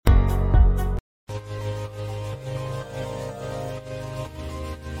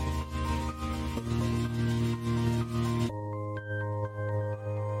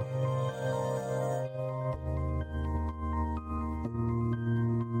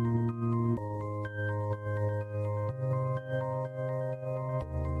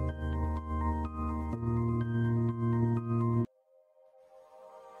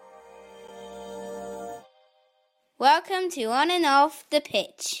Welcome to On and Off the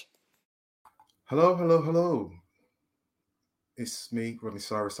Pitch. Hello. It's me, Rodney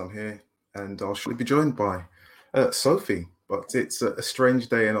Cyrus. I'm here, and I'll shortly be joined by Sophie. But it's a strange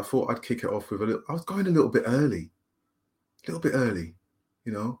day, and I thought I'd kick it off with I was going a little bit early,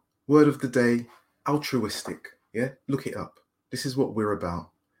 you know. Word of the day: altruistic. Yeah, look it up. This is what we're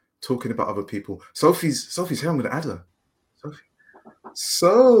about. Talking about other people. Sophie's here. I'm going to add her.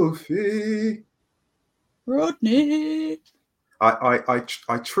 Sophie. Rodney. I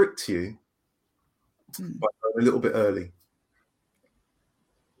tricked you by going a little bit early.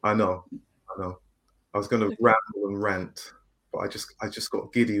 I know. I was going to ramble and rant, but I just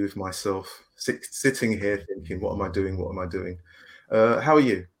got giddy with myself, sitting here thinking, what am I doing? How are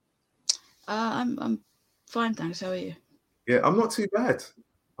you? I'm fine, thanks. How are you? Yeah, I'm not too bad.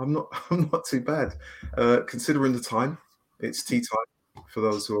 I'm not too bad. Considering the time, it's tea time. For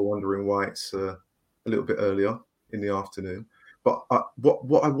those who are wondering why it's a little bit earlier in the afternoon. But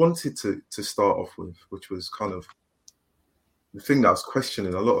what I wanted to start off with, which was kind of the thing that I was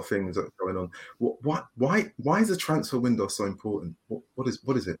questioning, a lot of things that are going on. Why is the transfer window so important? What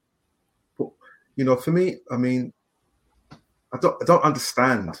is it? For me, I mean, I don't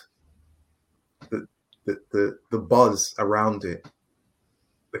understand the buzz around it,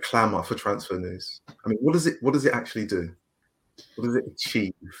 the clamour for transfer news. I mean, what does it actually do? What does it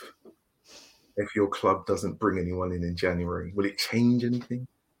achieve if your club doesn't bring anyone in January? Will it change anything?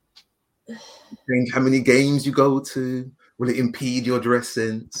 Change how many games you go to? Will it impede your dress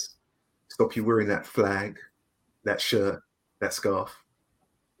sense? Stop you wearing that flag, that shirt, that scarf?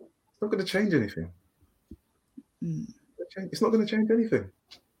 It's not going to change anything. It's not going to change anything.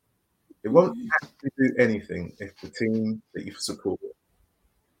 It won't actually do anything if the team that you support,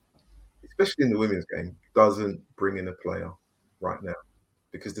 especially in the women's game, doesn't bring in a player right now,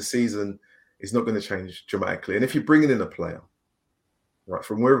 because the season is not going to change dramatically. And if you're bringing in a player, right,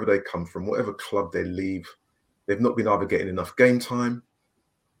 from wherever they come from, whatever club they leave, they've not been either getting enough game time,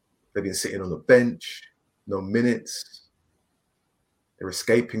 they've been sitting on the bench, no minutes, they're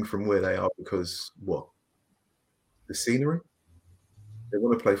escaping from where they are because, the scenery? They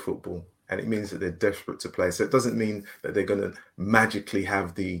want to play football, and it means that they're desperate to play. So it doesn't mean that they're going to magically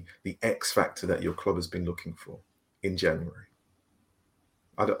have the X factor that your club has been looking for in January.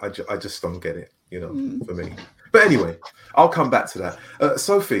 I just don't get it, for me. But anyway, I'll come back to that.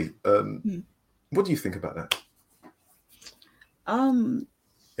 Sophie, what do you think about that?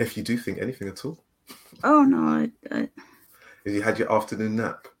 If you do think anything at all. Oh, no. Have you had your afternoon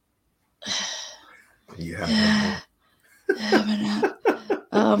nap? You have. Have a nap.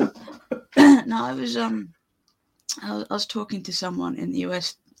 No, I was talking to someone in the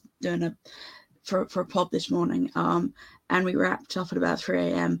US doing for a pod this morning, and we wrapped up at about 3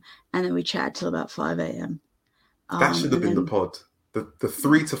 a.m. and then we chatted till about 5 a.m. That should have been the pod. The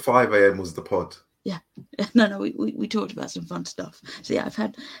 3 to 5 a.m. was the pod. Yeah. No, we talked about some fun stuff. So yeah, I've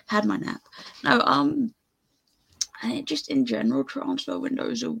had my nap. No, and just in general, transfer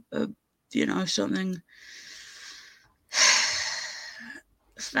windows are something.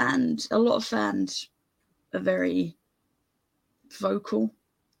 A lot of fans are very vocal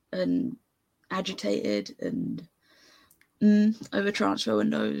and agitated and over transfer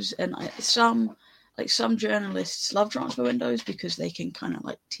windows, and some journalists love transfer windows because they can kind of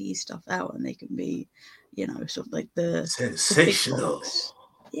like tease stuff out and they can be, sort of like the sensational.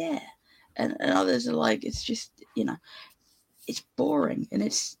 Yeah, and others are like, it's just it's boring, and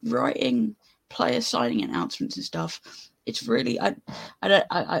it's writing player signing announcements and stuff. It's really I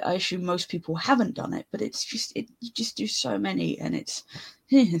assume most people haven't done it, but you just do so many, and it's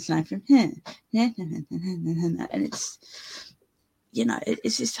like from here, and it's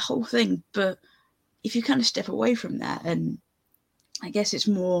it's this whole thing. But if you kind of step away from that, and I guess it's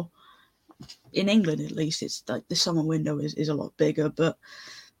more in England, at least, it's like the summer window is a lot bigger, but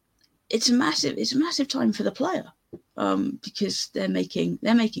it's a massive time for the player. Because they're making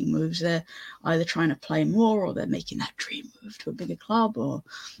moves. They're either trying to play more, or they're making that dream move to a bigger club, or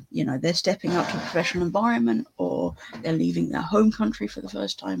they're stepping up to a professional environment, or they're leaving their home country for the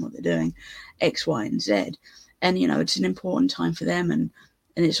first time, or they're doing X, Y, and Z. And it's an important time for them, and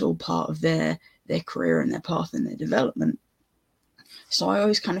it's all part of their career and their path and their development. So I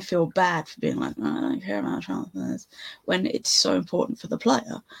always kind of feel bad for being like, I don't care about transfers, when it's so important for the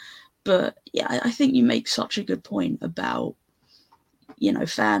player. But yeah, I think you make such a good point about,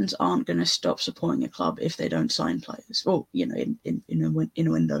 fans aren't going to stop supporting a club if they don't sign players, or in a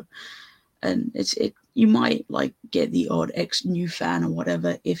window. And you might like get the odd new fan or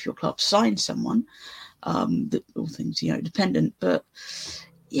whatever if your club signs someone. All things dependent. But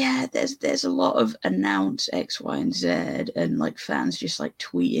yeah, there's a lot of announce X, Y, and Z, and like fans just like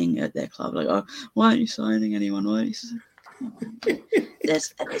tweeting at their club, like, "Oh, why aren't you signing anyone? Why?" And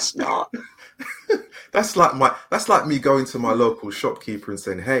it's not. That's like me going to my local shopkeeper and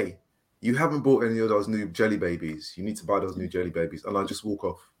saying, "Hey, you haven't bought any of those new jelly babies. You need to buy those new jelly babies," and I just walk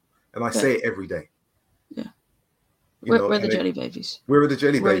off, and I say it every day. Yeah. Where are the jelly babies? Where are the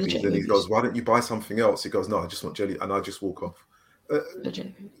jelly babies? And he goes, "Why don't you buy something else?" He goes, "No, I just want jelly," and I just walk off.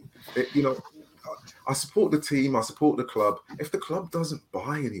 I support the team. I support the club. If the club doesn't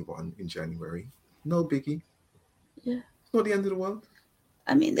buy anyone in January, no biggie. Yeah, it's not the end of the world.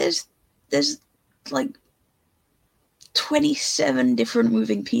 I mean, there's like 27 different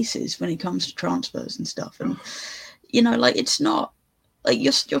moving pieces when it comes to transfers and stuff, and like it's not like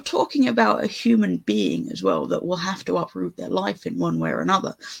you're talking about a human being as well that will have to uproot their life in one way or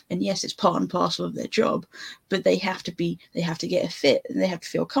another. And yes, it's part and parcel of their job, but they have to get a fit, and they have to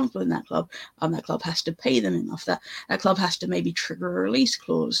feel comfortable in that club, and that club has to pay them enough. That club has to maybe trigger a release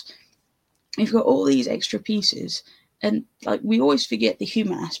clause. You've got all these extra pieces, and like we always forget the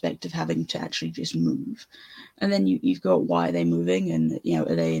human aspect of having to actually just move. And then you've got, why are they moving, and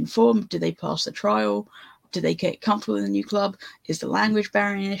are they informed? Do they pass the trial? Do they get comfortable in the new club? Is the language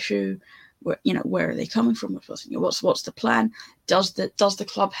barrier an issue? Where are they coming from? What's the plan? Does the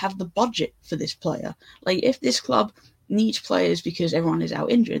club have the budget for this player? Like, if this club needs players because everyone is out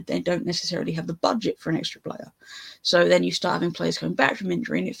injured, they don't necessarily have the budget for an extra player. So then you start having players coming back from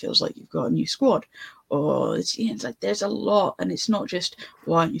injury, and it feels like you've got a new squad. Or it's like there's a lot, and it's not just,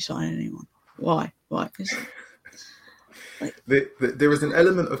 why aren't you signing anyone? Why? There is an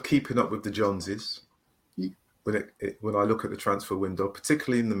element of keeping up with the Joneses. Yeah. When I look at the transfer window,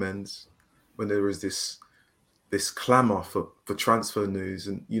 particularly in the men's, when there is this clamour for transfer news,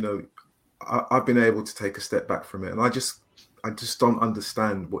 and I've been able to take a step back from it, and I just don't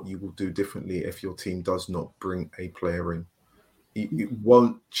understand what you will do differently if your team does not bring a player in. It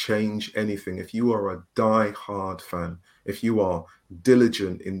won't change anything. If you are a die-hard fan, if you are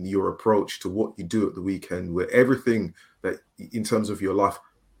diligent in your approach to what you do at the weekend, where everything that in terms of your life,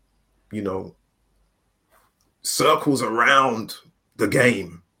 circles around the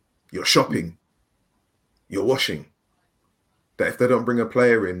game, you're shopping, you're washing, that if they don't bring a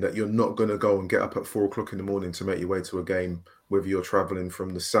player in, that you're not going to go and get up at 4:00 in the morning to make your way to a game, whether you're traveling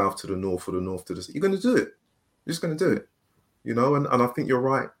from the south to the north or the north to the south. You're going to do it. You're just going to do it, and I think you're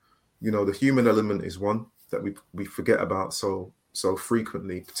right. The human element is one that we forget about so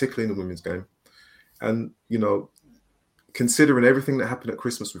frequently, particularly in the women's game. And, considering everything that happened at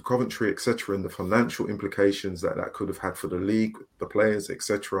Christmas with Coventry, etc., and the financial implications that could have had for the league, the players,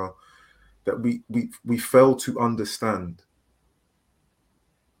 etc., that we fail to understand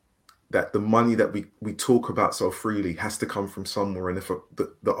that the money that we talk about so freely has to come from somewhere. And if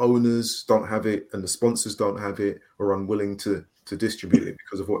the owners don't have it and the sponsors don't have it, or unwilling to distribute it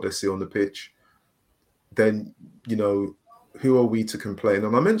because of what they see on the pitch, then, who are we to complain?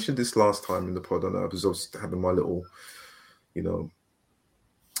 And I mentioned this last time in the pod, and I was having my little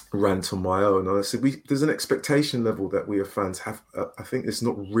rant on my own. And I said, there's an expectation level that we as fans have. I think it's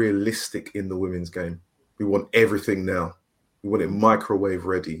not realistic in the women's game. We want everything now. We want it microwave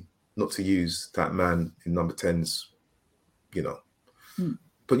ready, not to use that man in number 10's,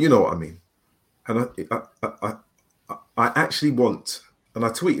 But you know what I mean. And I actually want, and I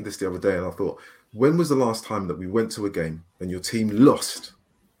tweeted this the other day, and I thought, when was the last time that we went to a game and your team lost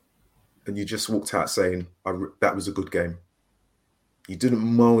and you just walked out saying, that was a good game? You didn't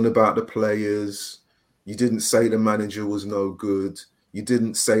moan about the players. You didn't say the manager was no good. You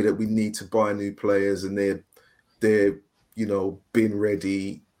didn't say that we need to buy new players and they're being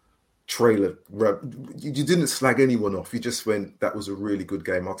ready, trailer. You didn't slag anyone off. You just went, that was a really good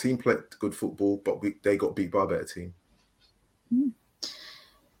game. Our team played good football, but they got beat by a better team.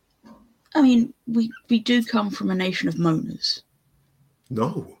 I mean, we do come from a nation of moaners.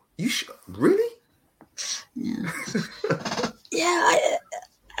 No, really? Yeah. Yeah,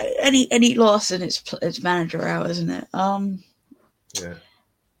 any loss and it's manager out, isn't it? Yeah.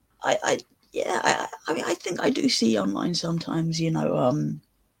 I mean, I think I do see online sometimes,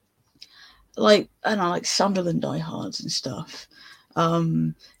 like, I don't know, like Sunderland diehards and stuff,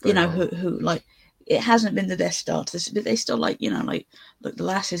 who like, it hasn't been the best start to this, but they still like, look, the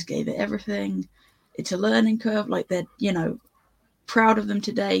lasses gave it everything. It's a learning curve. Like, they're, proud of them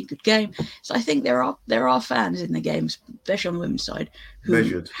today. Good game. So I think there are fans in the games, especially on the women's side, who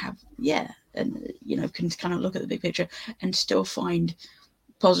measured. And can kind of look at the big picture and still find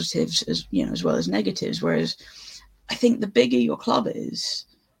positives as well as negatives. Whereas I think the bigger your club is,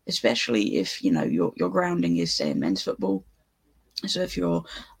 especially if your grounding is, say, in men's football, So if you're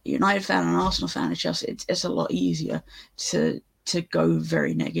a United fan and an Arsenal fan, it's a lot easier to go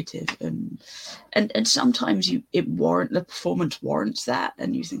very negative, and sometimes the performance warrants that,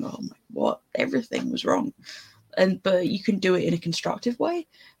 and you think, oh my, what, everything was wrong, but you can do it in a constructive way.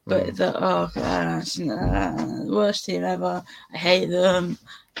 But worst team ever, I hate them.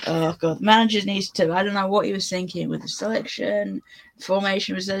 Oh god, the manager needs to. I don't know what he was thinking with the selection.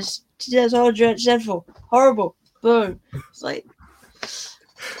 Formation was dreadful, horrible, boo. It's like,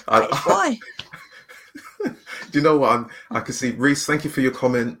 why? Do you know what? I can see Reese. Thank you for your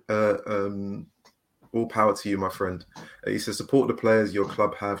comment. All power to you, my friend. He says, support the players your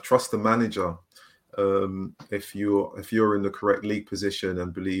club have. Trust the manager. If you're in the correct league position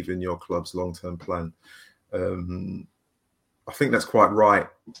and believe in your club's long-term plan. I think that's quite right.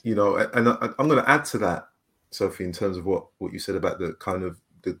 And I'm going to add to that, Sophie, in terms of what you said about the kind of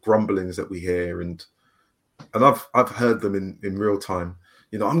the grumblings that we hear, and I've heard them in real time.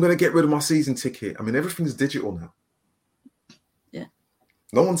 I'm going to get rid of my season ticket. I mean, everything's digital now. Yeah.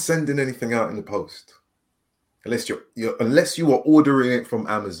 No one's sending anything out in the post, unless you are ordering it from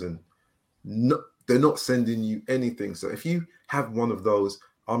Amazon. No, they're not sending you anything. So if you have one of those,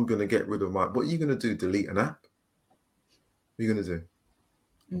 I'm going to get rid of mine. What are you going to do? Delete an app? What are you going to do?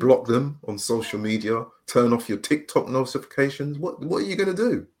 Block them on social media? Turn off your TikTok notifications? What are you going to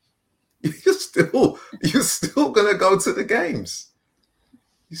do? You're still going to go to the games.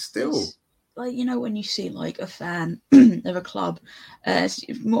 You still. It's like, when you see like a fan of a club,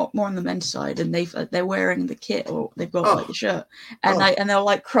 more on the men's side, and they're wearing the kit, or they've got like the shirt, and they'll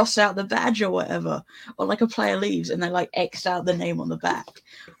like cross out the badge or whatever, or like a player leaves and they like X out the name on the back,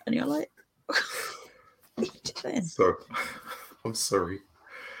 and you're like, what are you doing? So, I'm sorry.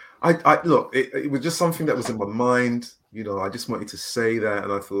 I look, it was just something that was in my mind. I just wanted to say that,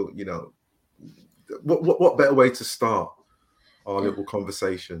 and I thought, what better way to start our little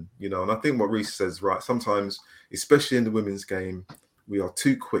conversation, and I think what Reese says, right, sometimes, especially in the women's game, we are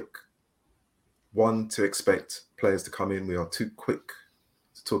too quick, one, to expect players to come in. We are too quick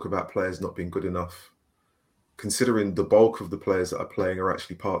to talk about players not being good enough, considering the bulk of the players that are playing are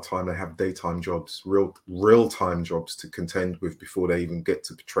actually part-time. They have daytime jobs, real-time jobs to contend with before they even get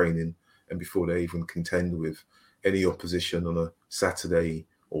to training, and before they even contend with any opposition on a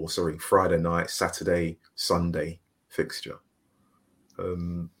Friday night, Saturday, Sunday fixture.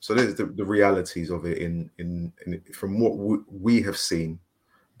 So there's the realities of it in from what we have seen,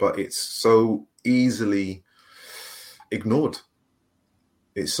 but it's so easily ignored.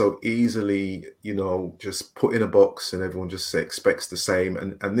 It's so easily, just put in a box, and everyone just expects the same.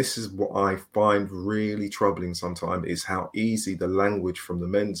 And this is what I find really troubling sometimes, is how easy the language from the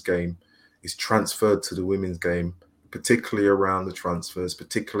men's game is transferred to the women's game, particularly around the transfers,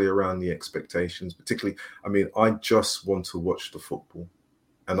 particularly around the expectations, I just want to watch the football,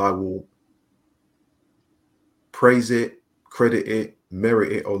 and I will praise it, credit it,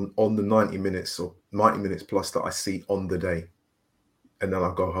 merit it on the 90 minutes or 90 minutes plus that I see on the day. And then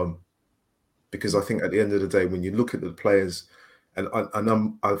I'll go home. Because I think at the end of the day, when you look at the players, and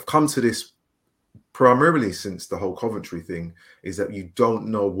I've come to this primarily since the whole Coventry thing, is that you don't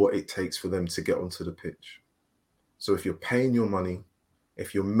know what it takes for them to get onto the pitch. So if you're paying your money,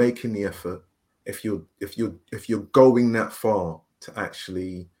 if you're making the effort, if you're going that far to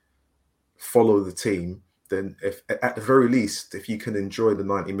actually follow the team, then if at the very least, if you can enjoy the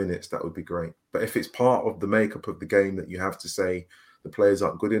 90 minutes, that would be great. But if it's part of the makeup of the game that you have to say the players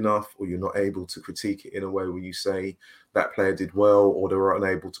aren't good enough, or you're not able to critique it in a way where you say that player did well, or they were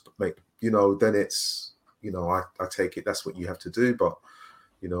unable to make, then it's, I take it that's what you have to do. But,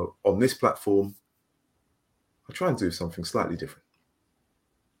 on this platform, I try and do something slightly different.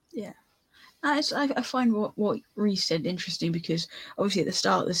 Yeah. I find what Reece said interesting, because obviously at the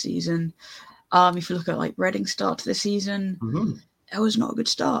start of the season, if you look at like Reading's start to the season, it was not a good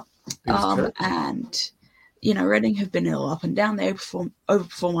start. And Reading have been ill up and down. They overperform,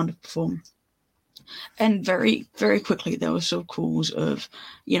 underperform. And very, very quickly there were sort of calls of,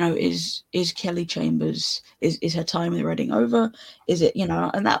 is Kelly Chambers, is her time with Reading over? Is it,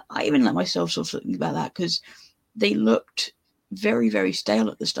 and that I even let myself sort of think about that, because they looked very, very stale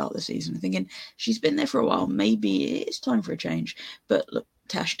at the start of the season, thinking she's been there for a while. Maybe it's time for a change. But look,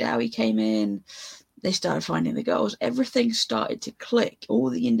 Tash Dowie came in. They started finding the goals. Everything started to click. All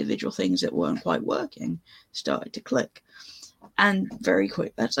the individual things that weren't quite working started to click. And very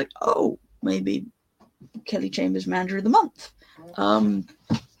quick, that's like, maybe Kelly Chambers manager of the month.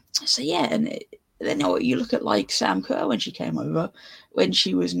 So yeah, and then you look at like Sam Kerr when she came over, when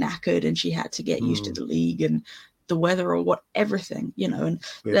she was knackered and she had to get used to the league and the weather or everything, and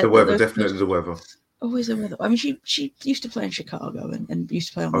the weather, definitely the weather. Always the weather. I mean, she used to play in Chicago and used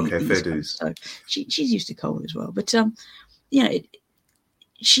to play on the fair East dues. Coast, so she's used to cold as well. But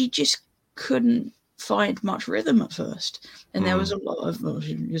she just couldn't find much rhythm at first, and there was a lot of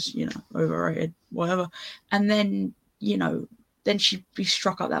she was overrated, whatever. And then then she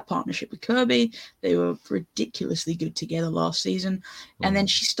struck up that partnership with Kirby. They were ridiculously good together last season, and then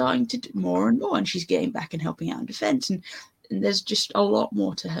she's starting to do more and more, and she's getting back and helping out in defense, and there's just a lot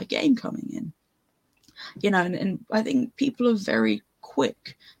more to her game coming in. And I think people are very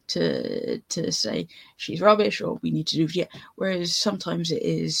quick to say she's rubbish or we need to do whereas sometimes it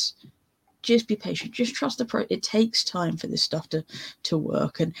is just be patient, just trust the pro. It takes time for this stuff to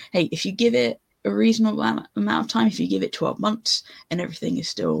work, and hey, if you give it a reasonable amount of time, if you give it 12 months and everything is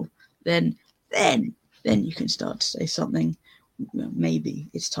still then you can start to say something. Maybe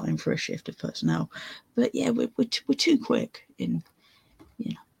it's time for a shift of personnel, but yeah, we're too quick in.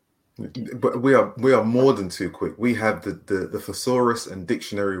 But we are more than too quick. We have the thesaurus and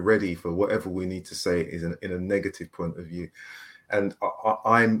dictionary ready for whatever we need to say is in a negative point of view, and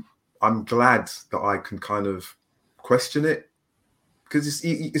I'm glad that I can kind of question it, because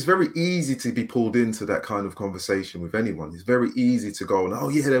it's very easy to be pulled into that kind of conversation with anyone. It's very easy to go and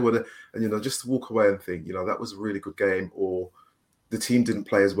they were and just to walk away and think that was a really good game, or the team didn't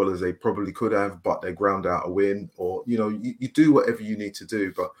play as well as they probably could have, but they ground out a win, or you do whatever you need to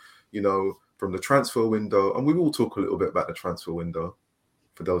do, but. From the transfer window, and we will talk a little bit about the transfer window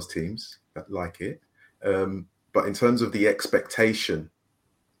for those teams that like it. But in terms of the expectation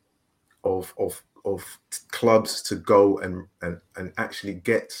of clubs to go and actually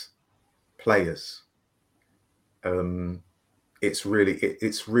get players, it's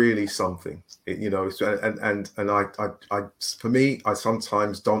really something. And I for me, I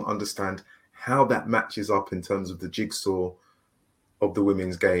sometimes don't understand how that matches up in terms of the jigsaw of the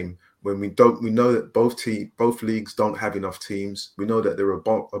women's game, when we know that both leagues don't have enough teams. We know that there are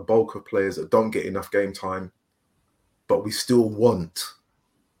a bulk of players that don't get enough game time, but we still want,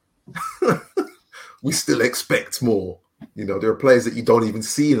 we still expect more. There are players that you don't even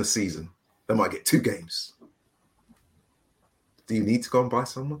see in a season. They might get 2 games. Do you need to go and buy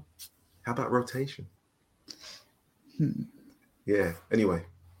someone? How about rotation? Yeah. Anyway.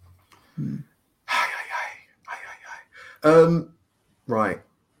 Right.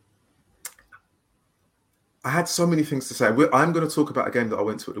 I had so many things to say. I'm going to talk about a game that I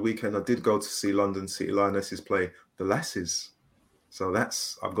went to at the weekend. I did go to see London City Lionesses play the Lasses. So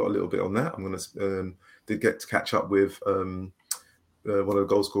I've got a little bit on that. I'm going to did get to catch up with one of the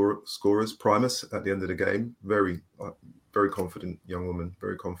goal scorers, Primus, at the end of the game. Very, very confident young woman,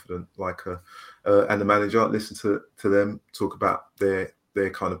 very confident, like her. And the manager, listen to them talk about their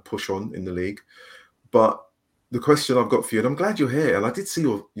kind of push on in the league. But the question I've got for you, and I'm glad you're here, and I did see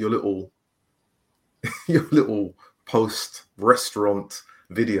your little your little post restaurant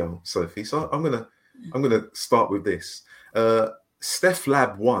video, Sophie. So I'm gonna start with this.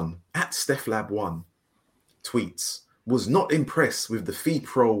 StephLab1 at StephLab1 tweets, was not impressed with the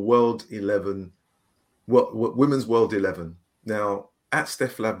FIPRO World 11, Women's World 11. Now, at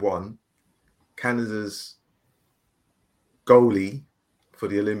StephLab1, Canada's goalie for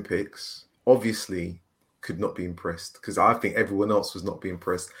the Olympics, obviously could not be impressed, because I think everyone else was not being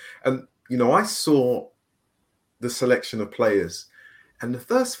impressed. And, I saw the selection of players, and the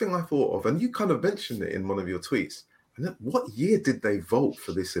first thing I thought of, and you kind of mentioned it in one of your tweets, and what year did they vote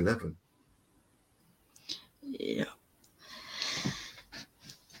for this 11? Yeah.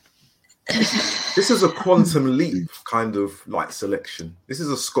 This is a quantum leap kind of like selection. This is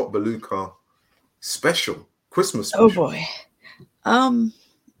a Scott Beluca special, Christmas special. Oh boy.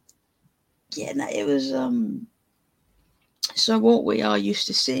 Yeah, no, it was so what we are used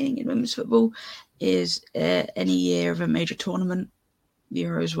to seeing in women's football is any year of a major tournament, the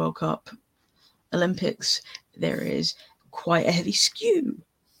Euros, World Cup, Olympics, there is quite a heavy skew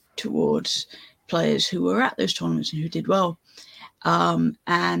towards players who were at those tournaments and who did well.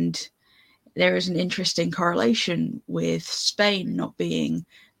 And there is an interesting correlation with Spain not being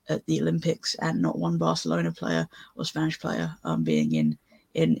at the Olympics and not one Barcelona player or Spanish player being in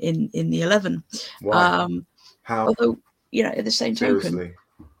the 11. Wow. How? Although, at the same Seriously. token,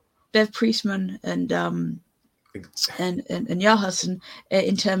 Bev Priestman and Jahassen,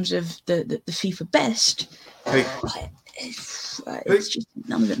 in terms of the FIFA best, it's just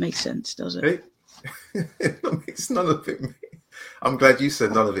none of it makes sense, does it? None of it. I'm glad you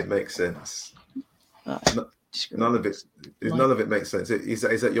said none of it makes sense. None of it makes sense. Is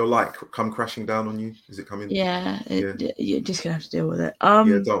that your light come crashing down on you? Is it coming? Yeah, you're just gonna have to deal with it.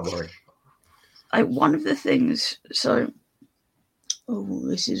 Yeah, don't worry. One of the things. So,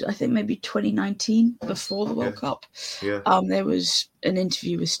 this is, I think, maybe 2019, before the World Cup. Yeah. There was an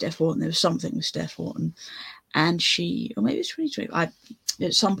interview with Steph Horton. There was something with Steph Horton, and she, or maybe it's 2020.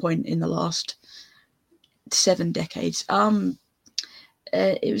 At some point in the last 7 decades,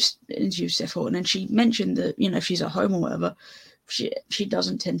 it was an interview with Steph Horton, and she mentioned that, if she's at home or whatever, she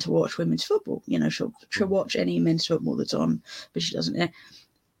doesn't tend to watch women's football. She'll watch any men's football that's on, but she doesn't.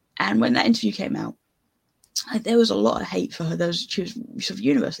 And when that interview came out, there was a lot of hate for her. She was sort of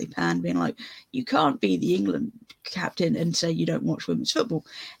universally panned, being like, you can't be the England captain and say you don't watch women's football.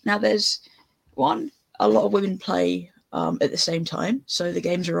 Now, there's a lot of women play at the same time, so the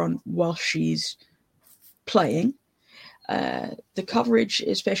games are on while she's playing. The coverage,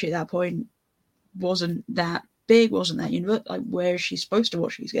 especially at that point, wasn't that big, wasn't that universal, like where she's supposed to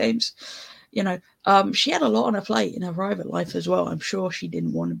watch these games. She had a lot on her plate in her private life as well. I'm sure she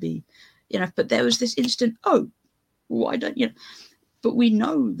didn't want to be, but there was this instant, why don't you? But we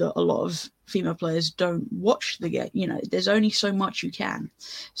know that a lot of female players don't watch the game. There's only so much you can.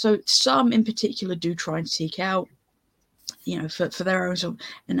 So some in particular do try and seek out, for their own sort of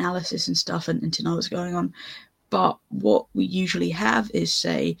analysis and stuff and to know what's going on. But what we usually have is,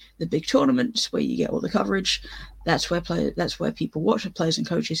 say, the big tournaments where you get all the coverage. That's where people watch the players and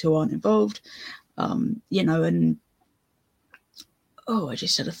coaches who aren't involved. And I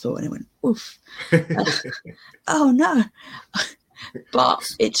just had a thought and it went, oof. Oh no.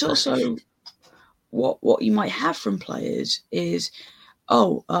 But it's also what you might have from players is,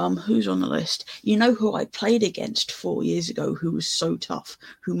 who's on the list? Who I played against 4 years ago who was so tough,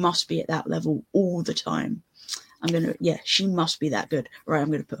 who must be at that level all the time. She must be that good. Right, I'm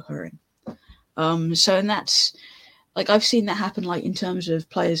going to put her in. And that's, like, I've seen that happen, like, in terms of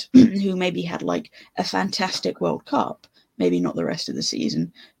players who maybe had, like, a fantastic World Cup, maybe not the rest of the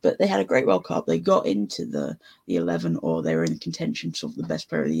season, but they had a great World Cup. They got into the 11, or they were in contention for the best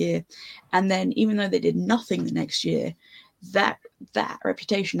player of the year. And then, even though they did nothing the next year, that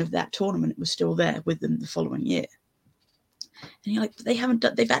reputation of that tournament was still there with them the following year. And you're like,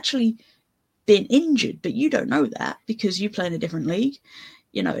 they've actually been injured, but you don't know that because you play in a different league,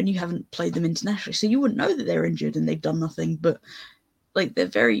 and you haven't played them internationally. So you wouldn't know that they're injured and they've done nothing, but like they're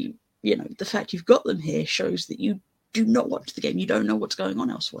very, the fact you've got them here shows that you do not watch the game. You don't know what's going on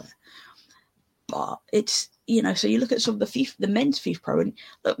elsewhere. But it's, so you look at sort of the men's FIFA Pro, and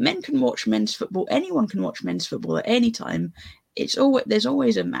look, men can watch men's football. Anyone can watch men's football at any time. There's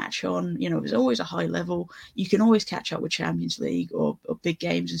always a match on, there's always a high level. You can always catch up with Champions League or big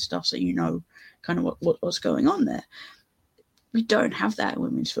games and stuff, so kind of what's going on there. We don't have that in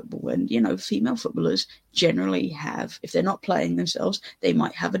women's football, and female footballers generally have, if they're not playing themselves, they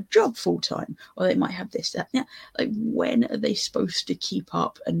might have a job full time, or they might have this, that. Yeah, like, when are they supposed to keep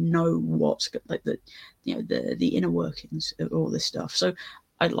up and know what's like the inner workings of all this stuff? So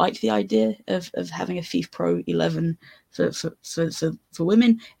I like the idea of having a FIFA Pro 11 for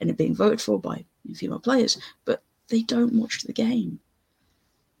women and it being voted for by female players, but they don't watch the game.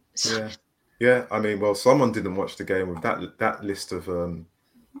 Yeah. I mean, well, someone didn't watch the game with that list of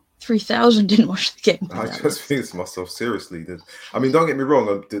 3,000 didn't watch the game. I just think to myself, seriously. I mean, don't get me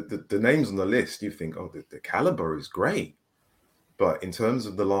wrong. The names on the list, you think, the caliber is great, but in terms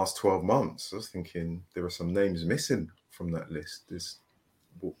of the last 12 months, I was thinking there are some names missing from that list.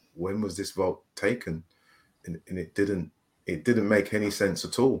 When was this vote taken? And it didn't make any sense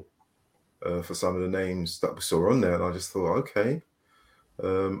at all for some of the names that we saw on there. And I just thought, okay,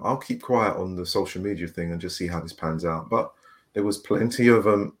 I'll keep quiet on the social media thing and just see how this pans out. But there was plenty of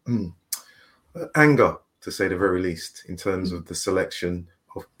anger, to say the very least, in terms of the selection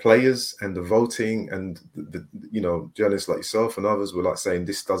of players and the voting, and the journalists like yourself and others were like saying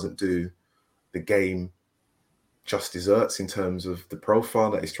this doesn't do the game just desserts in terms of the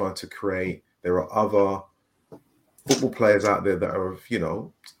profile that it's trying to create. There are other football players out there that are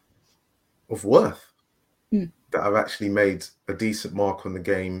of worth, that have actually made a decent mark on the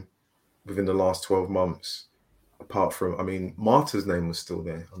game within the last 12 months. Apart from, Marta's name was still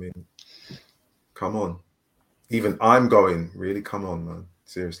there. Come on. Even I'm going, really, come on, man.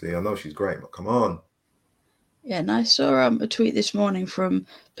 Seriously, I know she's great, but come on. Yeah, and I saw a tweet this morning from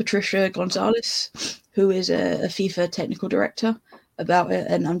Patricia Gonzalez, who is a FIFA technical director, about it,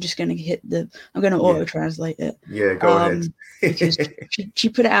 and I'm just going to auto translate it. Yeah, go ahead. Because she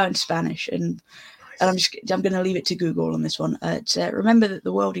put it out in Spanish, and I'm going to leave it to Google on this one. Remember that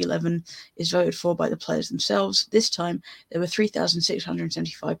the World 11 is voted for by the players themselves. This time, there were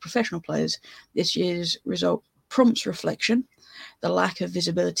 3,675 professional players. This year's result prompts reflection. The lack of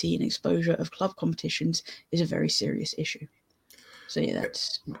visibility and exposure of club competitions is a very serious issue. So yeah,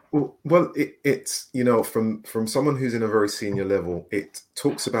 that's well, it's from someone who's in a very senior level, it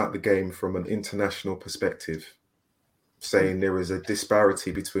talks about the game from an international perspective, saying there is a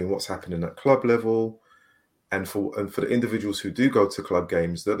disparity between what's happening at club level and for the individuals who do go to club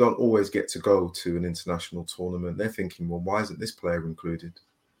games that don't always get to go to an international tournament. They're thinking, well, why isn't this player included?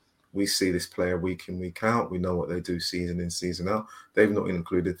 We see this player week in, week out. We know what they do season in, season out. They've not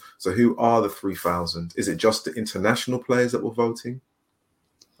included. So who are the 3,000? Is it just the international players that were voting?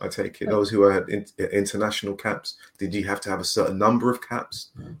 I take it. Those who had international caps. Did you have to have a certain number of caps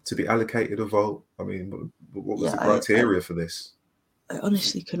to be allocated a vote? I mean, what was the criteria for this? I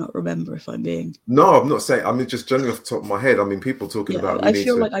honestly cannot remember, if I'm being... No, I'm not saying... I mean, just generally off the top of my head, I mean, people talking about... I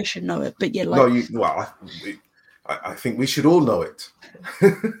feel like I should know it, but yeah, like... No, I think we should all know it.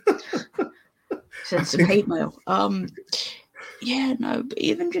 Send some hate mail. Yeah, no, but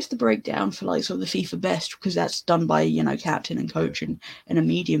even just the breakdown for like sort of the FIFA best, because that's done by, captain and coach and a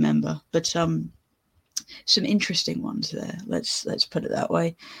media member. But some interesting ones there. Let's put it that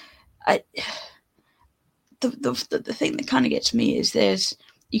way. The thing that kind of gets me is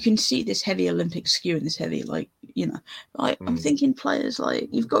you can see this heavy Olympic skew and this heavy, I'm thinking players like,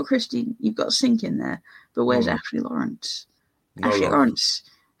 you've got Christine, you've got Sink in there, but where's Ashley Lawrence? Ashley Lawrence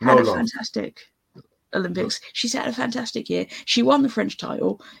had a fantastic Olympics. She's had a fantastic year. She won the French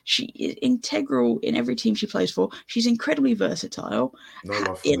title. She is integral in every team she plays for. She's incredibly versatile.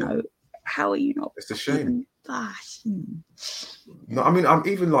 How are you not? It's a shame. No, I mean, I'm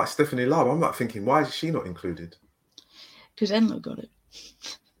even like Stephanie Lab. I'm not thinking, why is she not included? Because Enlo got it.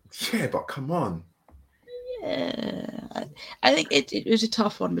 Yeah, but come on. Yeah, I think it was a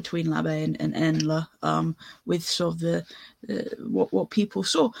tough one between Labe and Enla, with sort of the what people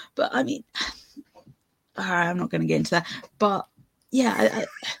saw. But I mean, I'm not going to get into that. But yeah,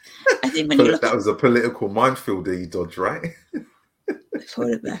 I think when you look that was a political minefield that you dodged, right?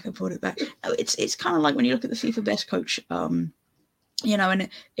 I pulled it back. No, it's kind of like when you look at the FIFA best coach, and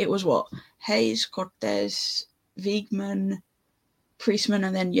it was what? Hayes, Cortez, Wiegman, Priestman,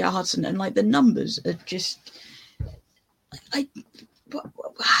 and then Hudson, and like the numbers are just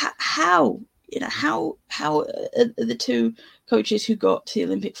how are the two coaches who got to the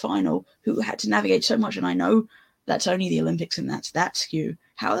Olympic final, who had to navigate so much, and I know that's only the Olympics and that's that skew.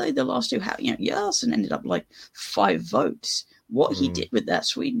 How are they the last two? Hudson ended up like 5 votes. What he did with that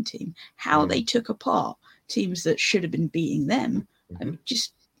Sweden team, how they took apart teams that should have been beating them. I mean,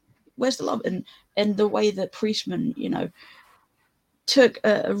 just where's the love? And the way that Priestman, took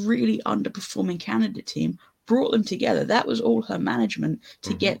a really underperforming Canada team, brought them together. That was all her management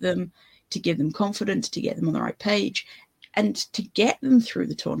to get them, to give them confidence, to get them on the right page, and to get them through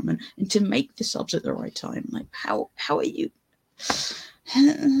the tournament and to make the subs at the right time. Like, how are you?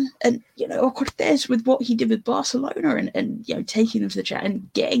 And Cortez with what he did with Barcelona and taking them to the chat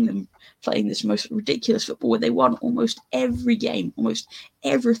and getting them playing this most ridiculous football where they won almost every game, almost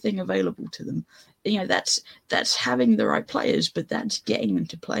everything available to them. That's having the right players, but that's getting them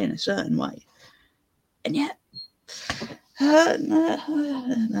to play in a certain way. And yet,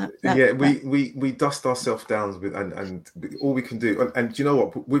 we dust ourselves down with and all we can do. And you know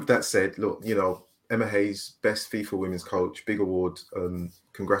what? With that said, look, Emma Hayes, best FIFA women's coach, big award.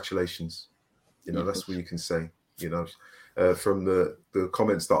 Congratulations. That's what you can say. From the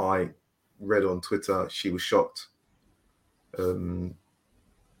comments that I read on Twitter, she was shocked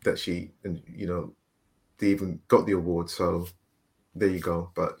that she they even got the award. So there you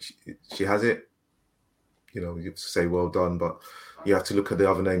go. But she has it. You have to say well done, but you have to look at the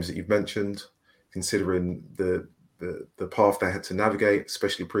other names that you've mentioned, considering the path they had to navigate,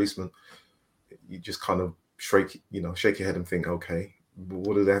 especially Priestman. You just kind of shake your head and think, okay,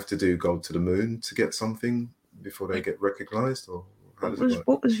 what do they have to do? Go to the moon to get something before they get recognised? Or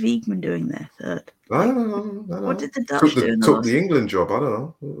what was Wiegman doing there third? I don't know. What did the Dutch do? Took the England job. I don't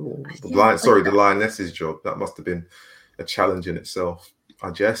know. The Lionesses job. That must have been a challenge in itself.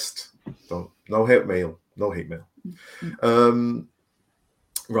 No hate mail.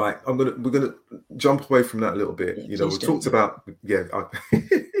 Right, we're gonna jump away from that a little bit. We talked about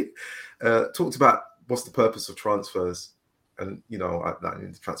talked about what's the purpose of transfers, and in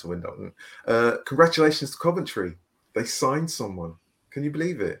the transfer window. Congratulations to Coventry, they signed someone. Can you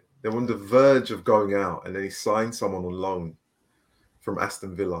believe it? They were on the verge of going out, and then he signed someone on loan from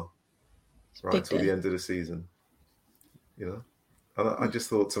Aston Villa, right until the end of the season. And I just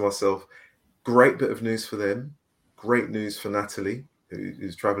thought to myself, great bit of news for them. Great news for Natalie,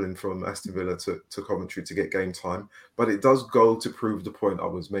 who's travelling from Aston Villa to Coventry to get game time. But it does go to prove the point I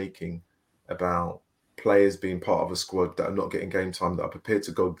was making about players being part of a squad that are not getting game time, that are prepared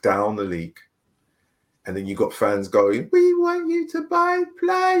to go down the league And then you got fans going, we want you to buy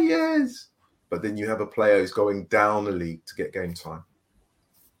players. But then you have a player who's going down a league to get game time.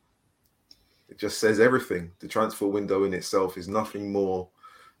 It just says everything. The transfer window in itself is nothing more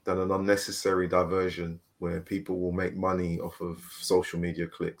than an unnecessary diversion where people will make money off of social media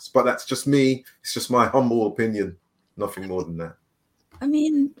clicks. But that's just me. It's just my humble opinion. Nothing more than that. I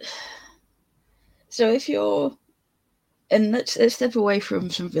mean, so if you're, and let's step away from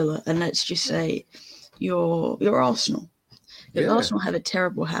Villa and let's just say you're Arsenal. Because Arsenal have a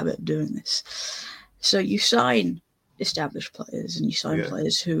terrible habit of doing this. So you sign established players and you sign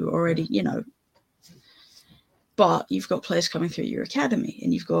players who already, you know, but you've got players coming through your academy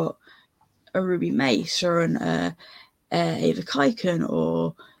and you've got a Ruby Mace or an Ava Kaiken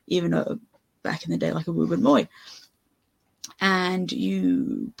or even back in the day like a Ruben Moy. And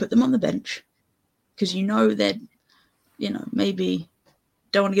you put them on the bench because you know that, you know, maybe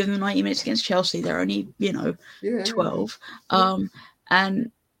don't want to give them 90 minutes against Chelsea. They're only, you know, 12.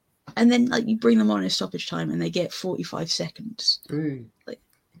 And then like you bring them on in stoppage time and they get 45 seconds. Like,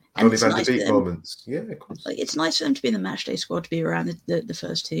 and Only Van de Beek moments. Yeah, of course. Like, it's nice for them to be in the matchday squad, to be around the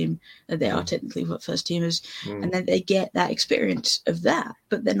first team. They are technically what first teamers. And then they get that experience of that,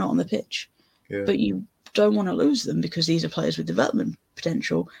 but they're not on the pitch. Yeah. But you don't want to lose them because these are players with development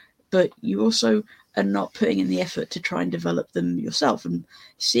potential. But you also are not putting in the effort to try and develop them yourself and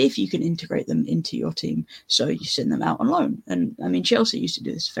see if you can integrate them into your team. So you send them out on loan. And I mean, Chelsea used to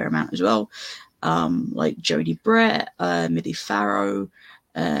do this a fair amount as well. Like Jody Brett, Midi Farrow,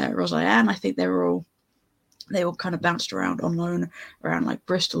 Rosianne, I think they all kind of bounced around on loan around like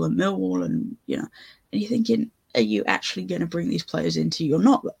Bristol and Millwall, and you know, and you're thinking, are you actually going to bring these players into? You're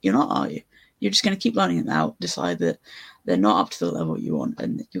not, are you? You're just going to keep loaning them out, decide that they're not up to the level you want,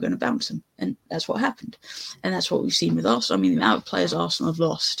 and you're going to bounce them. And that's what happened. And that's what we've seen with Arsenal. I mean, the amount of players Arsenal have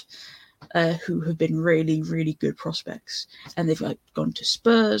lost who have been really, really good prospects. And they've like gone to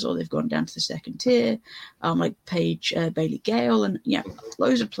Spurs or they've gone down to the second tier, like Paige Bailey Gale. And yeah,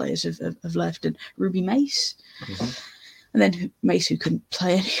 loads of players have left. And Ruby Mace. And then Mace, who couldn't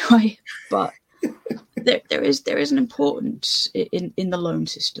play anyway. But there is an importance in the loan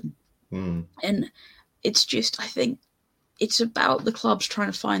system. And it's just, I think it's about the clubs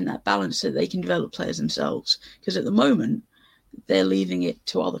trying to find that balance so they can develop players themselves. Because at the moment, they're leaving it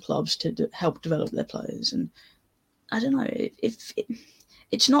to other clubs to help develop their players. And I don't know,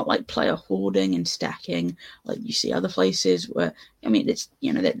 it's not like player hoarding and stacking like you see other places where, I mean, it's,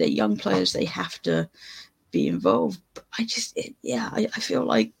 you know, they're young players, they have to be involved. But I feel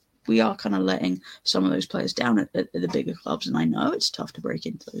like we are kind of letting some of those players down at the bigger clubs. And I know it's tough to break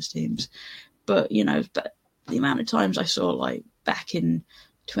into those teams. But, you know, but the amount of times I saw, like, back in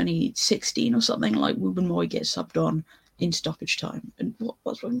 2016 or something, like, Ruben Moy get subbed on in stoppage time. And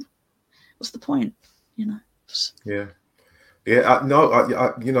what's wrong? What's the point, you know? Yeah. Yeah,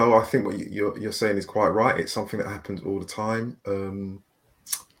 you know, I think what you're saying is quite right. It's something that happens all the time.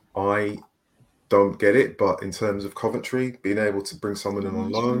 I don't get it, but in terms of Coventry, being able to bring someone in on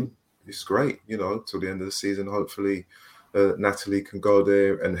loan, it's great, you know, till the end of the season. Hopefully, Natalie can go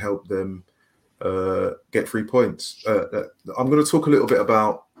there and help them get 3 points. I'm going to talk a little bit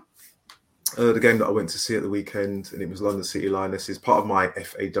about the game that I went to see at the weekend, and it was London City Lionesses, part of my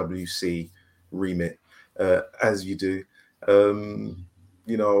FAWC remit, as you do.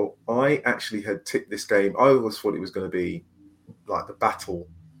 You know, I actually had tipped this game. I always thought it was going to be like the battle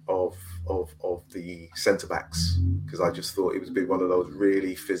of the centre backs, because I just thought it was be one of those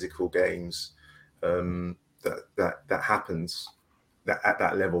really physical games that happens at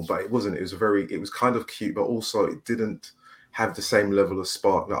that level. But it wasn't. It was kind of cute, but also it didn't have the same level of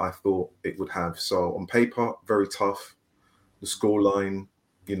spark that I thought it would have. So on paper, very tough. The scoreline,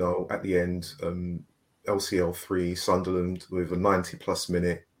 you know, at the end, LCL 3, Sunderland with a 90+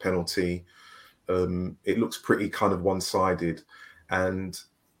 minute penalty. It looks pretty kind of one-sided. And,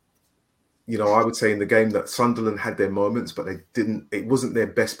 you know, I would say in the game that Sunderland had their moments, but it wasn't their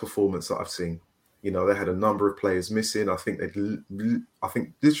best performance that I've seen. You know, they had a number of players missing. I think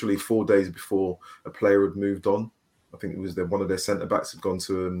literally 4 days before a player had moved on. I think it was one of their centre-backs had gone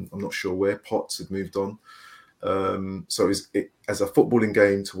to, I'm not sure where, Potts had moved on. So as a footballing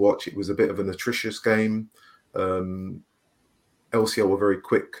game to watch, it was a bit of an atrocious game. LCL were very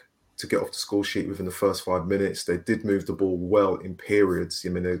quick to get off the score sheet within the first 5 minutes. They did move the ball well in periods. I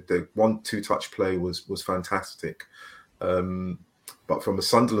mean, the 1-2 touch play was fantastic. But from a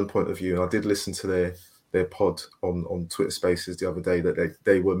Sunderland point of view, and I did listen to their pod on Twitter Spaces the other day, that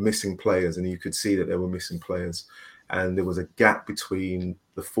they were missing players, and you could see that they were missing players. And there was a gap between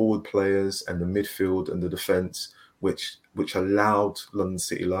the forward players and the midfield and the defence, which allowed London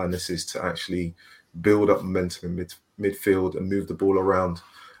City Lionesses to actually build up momentum in midfield and move the ball around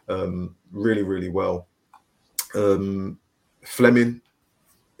really, really well. Fleming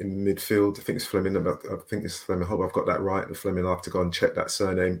in midfield, I think it's Fleming. I hope I've got that right. The Fleming, I have to go and check that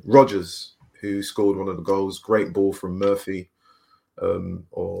surname. Rogers, who scored one of the goals, great ball from Murphy,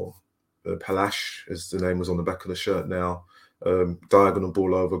 or Palash, as the name was on the back of the shirt now. Diagonal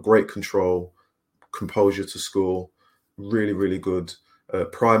ball over, great control, composure to score, really, really good.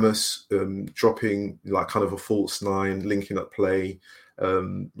 Primus dropping like kind of a false nine, linking up play,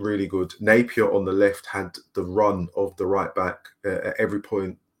 really good. Napier on the left had the run of the right back at every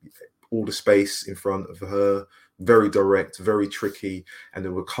point, all the space in front of her, very direct, very tricky, and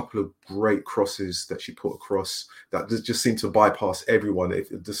there were a couple of great crosses that she put across that just seemed to bypass everyone. If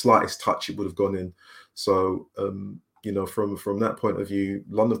the slightest touch, it would have gone in. So from that point of view,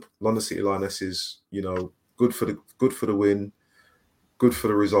 London City Lionesses, good for the win, good for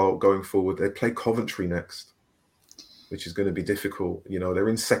the result going forward. They play Coventry next, which is going to be difficult. They're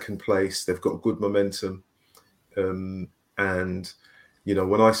in second place. They've got good momentum. And,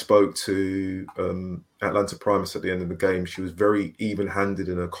 when I spoke to Atlanta Primus at the end of the game, she was very even-handed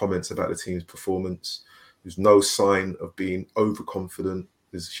in her comments about the team's performance. There's no sign of being overconfident.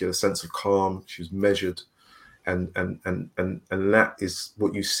 She had a sense of calm. She was measured. And that is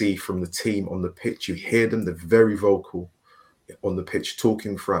what you see from the team on the pitch. You hear them. They're very vocal on the pitch,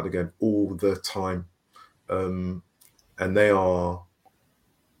 talking throughout the game all the time. And they are,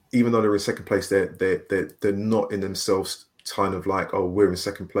 even though they're in second place, they're not in themselves kind of like, oh, we're in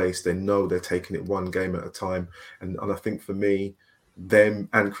second place. They know they're taking it one game at a time. And I think for me, them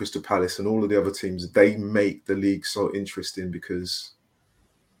and Crystal Palace and all of the other teams, they make the league so interesting because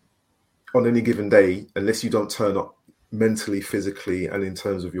on any given day, unless you don't turn up mentally, physically, and in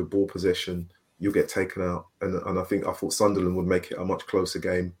terms of your ball possession, you'll get taken out. And I thought Sunderland would make it a much closer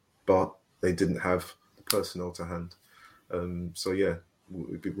game, but they didn't have the personnel to hand. So yeah, it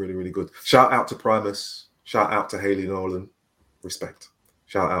would be really, really good. Shout out to Primus. Shout out to Hayley Nolan. Respect.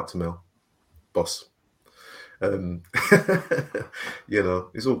 Shout out to Mel. Boss. It's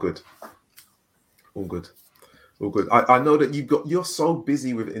all good. All good. All good. I know that you're so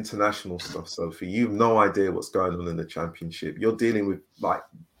busy with international stuff, Sophie. You have no idea what's going on in the championship. You're dealing with like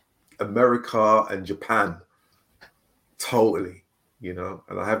America and Japan. Totally.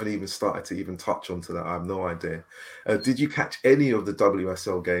 And I haven't even started to even touch onto that. I have no idea. Did you catch any of the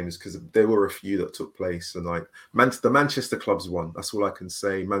WSL games? Because there were a few that took place tonight. The Manchester clubs won. That's all I can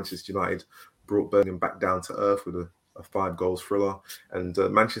say. Manchester United brought Birmingham back down to earth with a 5-goal thriller. And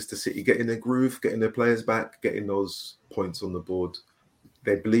Manchester City getting their groove, getting their players back, getting those points on the board.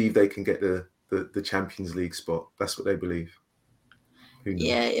 They believe they can get the Champions League spot. That's what they believe. Who knows?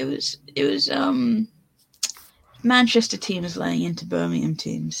 Yeah, it was Manchester teams laying into Birmingham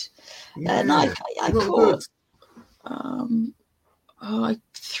teams. Yeah, and I caught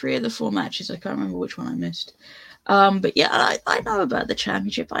 3 of the 4 matches. I can't remember which one I missed. But yeah, I know about the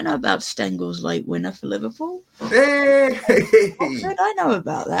championship. I know about Stengel's late winner for Liverpool. Hey! I know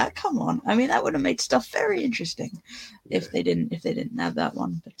about that. Come on. I mean, that would have made stuff very interesting if they didn't have that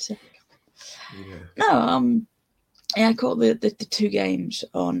one. But yeah, I caught the 2 games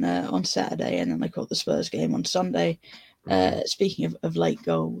on Saturday, and then I caught the Spurs game on Sunday. Speaking of late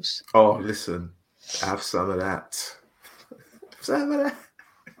goals. Oh, listen, have some of that.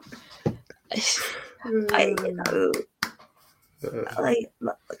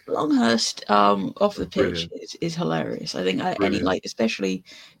 Longhurst off the pitch is hilarious. I think especially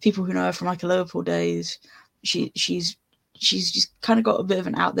people who know her from like Liverpool days. She's just kind of got a bit of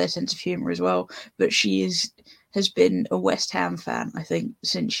an out there sense of humor as well. But she has been a West Ham fan, I think,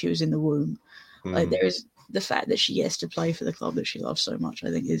 since she was in the womb. Like there is the fact that she gets to play for the club that she loves so much.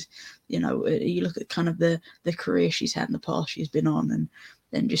 I think is, you look at kind of the career she's had in the past she's been on, and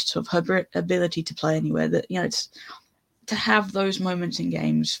then just sort of her ability to play anywhere. That it's to have those moments in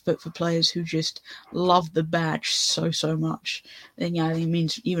games, but for players who just love the badge so much, then I think it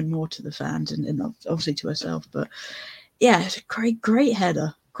means even more to the fans and obviously to herself. But yeah, it's a great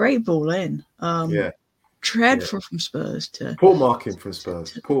header, great ball in. Dreadful from Spurs to poor marking from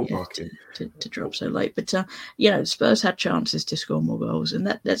Spurs. Poor marking to drop so late. But Spurs had chances to score more goals, and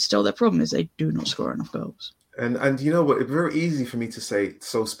that's still their problem is they do not score enough goals. And you know what? It's very easy for me to say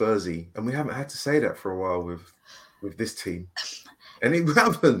so Spursy, and we haven't had to say that for a while with this team, and we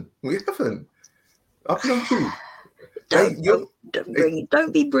haven't. Up no.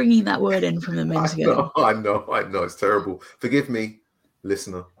 Don't be bringing that word in from the men's game. I know. It's terrible. Forgive me,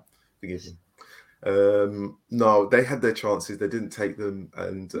 listener. Forgive me. No, they had their chances. They didn't take them.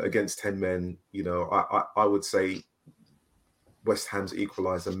 And against 10 men, I would say West Ham's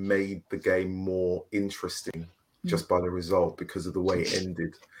equaliser made the game more interesting just by the result because of the way it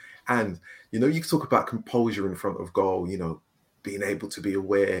ended. And, you talk about composure in front of goal, being able to be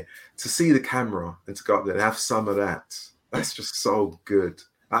aware, to see the camera and to go up there and have some of that. That's just so good.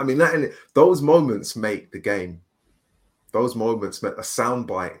 I mean, those moments make the game. Those moments make a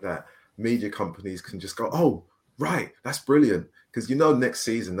soundbite that media companies can just go, oh, right, that's brilliant. Because next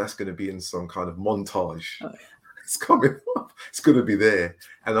season that's going to be in some kind of montage. Oh, yeah. It's coming up. It's going to be there.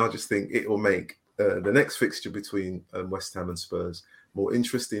 And I just think it will make the next fixture between West Ham and Spurs more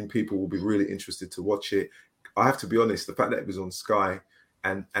interesting. People will be really interested to watch it. I have to be honest, the fact that it was on Sky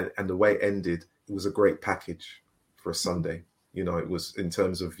and the way it ended, it was a great package for a Sunday. It was in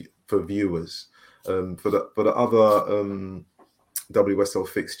terms of for viewers. For the other WSL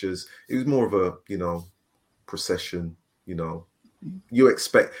fixtures, it was more of a procession. You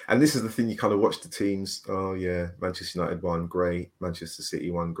expect, and this is the thing, you kind of watch the teams. Oh yeah, Manchester United won, great. Manchester City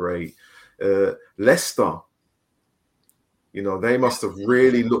won, great. Leicester, they must have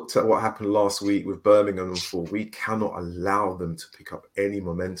really looked at what happened last week with Birmingham and thought, we cannot allow them to pick up any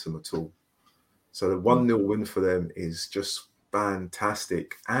momentum at all. So the 1-0 win for them is just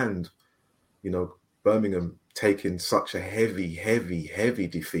fantastic. And, Birmingham taking such a heavy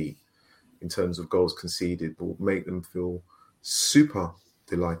defeat in terms of goals conceded will make them feel super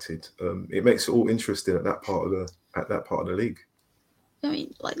delighted. It makes it all interesting at that part of the league. I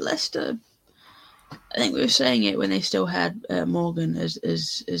mean, like Leicester, I think we were saying it when they still had Morgan as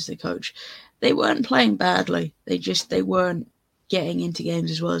the coach. They weren't playing badly. They weren't getting into games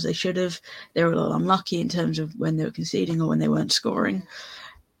as well as they should have. They were a little unlucky in terms of when they were conceding or when they weren't scoring.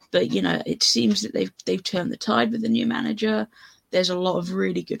 But it seems that they've turned the tide with the new manager. There's a lot of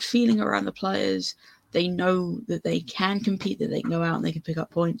really good feeling around the players. They know that they can compete, that they can go out and they can pick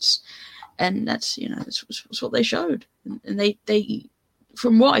up points, and that's what they showed. And they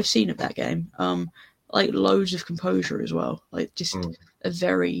from what I've seen of that game, like loads of composure as well. Like just a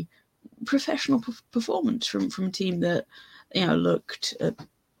very professional performance from a team that looked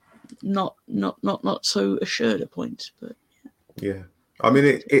not so assured at points, but yeah. I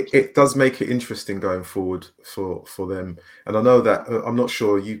mean, it does make it interesting going forward for them. And I know that I'm not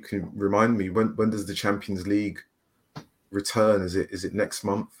sure. You can remind me when does the Champions League return? Is it next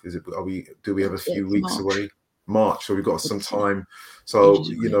month? Do we have a few weeks away? March, so we've got some time. So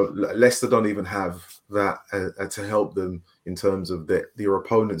Leicester don't even have that to help them in terms of their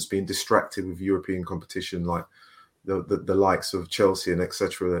opponents being distracted with European competition, like the likes of Chelsea and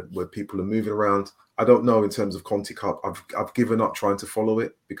etc., where people are moving around. I don't know in terms of Conti Cup. I've given up trying to follow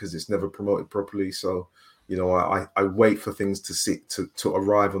it because it's never promoted properly. So, I wait for things to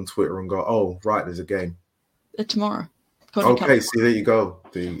arrive on Twitter and go, oh, right, there's a game. Tomorrow. Okay, see, there you go.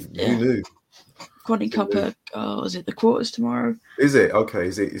 Who knew? Conti Cup, is it the quarters tomorrow? Is it? Okay,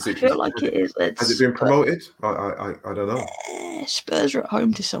 is it? I feel like it is. Has it been promoted? I don't know. Spurs are at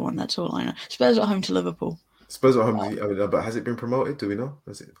home to someone, that's all I know. Spurs are at home to Liverpool. Spurs are home but has it been promoted? Do we know?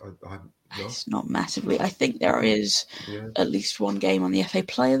 Has it? No? It's not massively. I think there is at least one game on the FA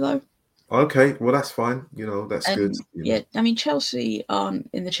Player, though. Okay, well, that's fine. That's good. Yeah, I mean, Chelsea aren't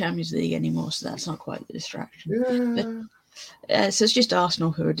in the Champions League anymore, so that's not quite the distraction. Yeah. So it's just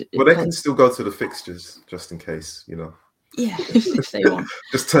Arsenal who are... Well, they can still go to the fixtures, just in case, Yeah, if they want.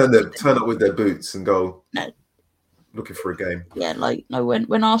 Just turn up with their boots and go... No. Looking for a game. Yeah,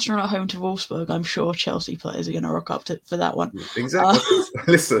 when Arsenal are home to Wolfsburg, I'm sure Chelsea players are going to rock up for that one. Exactly.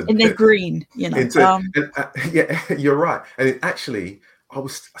 Listen, in their green, yeah, you're right. And I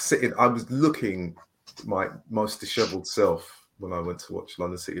was looking my most dishevelled self when I went to watch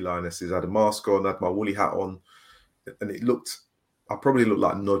London City Lionesses. I had a mask on, I had my woolly hat on, and I probably looked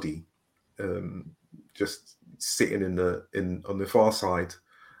like Noddy, just sitting on the far side.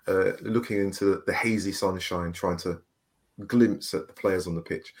 Looking into the hazy sunshine, trying to glimpse at the players on the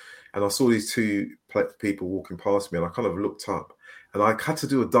pitch. And I saw these two people walking past me, and I kind of looked up, and I had to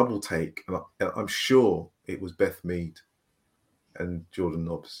do a double take, and I'm sure it was Beth Mead and Jordan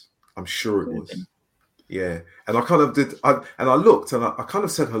Nobbs. I'm sure it was. Yeah. And I kind of did, and I looked, and I kind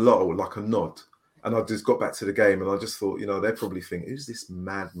of said hello, like a nod, and I just got back to the game, and I just thought, they probably think, who's this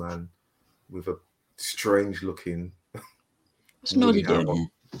madman with a strange looking... What's Noddy doing here?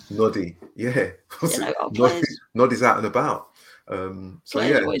 Noddy, yeah. Noddy's out and about.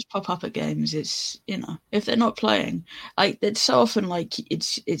 Players always pop up at games. It's if they're not playing, it's so often like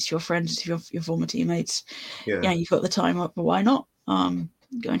it's your friends, it's your former teammates. Yeah, you've got the time up, but why not? Go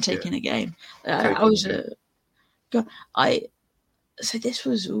and take in a game. So this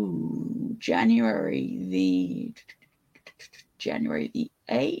was January the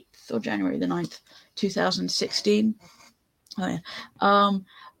 8th or January the 9th, 2016. Oh yeah.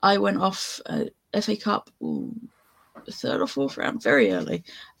 I went off FA Cup. Third or fourth round, very early.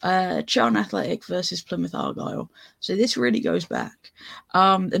 Charlton Athletic versus Plymouth Argyle. So this really goes back.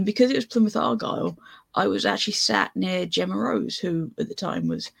 And because it was Plymouth Argyle, I was actually sat near Gemma Rose, who at the time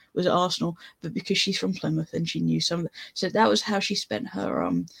was at Arsenal, but because she's from Plymouth and she knew some of it. So that was how she spent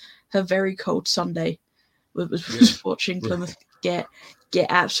her very cold Sunday, was watching Plymouth get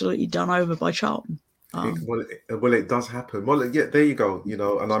absolutely done over by Charlton. It does happen. Well, yeah, there you go.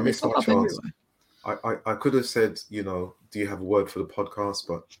 And I missed my chance. I could have said, do you have a word for the podcast?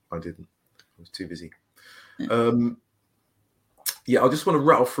 But I didn't. I was too busy. I just want to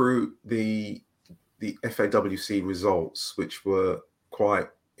rattle through the FAWC results, which were quite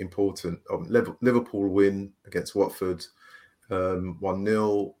important. Liverpool win against Watford,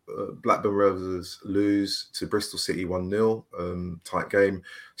 1-0. Blackburn Rovers lose to Bristol City 1-0. Tight game.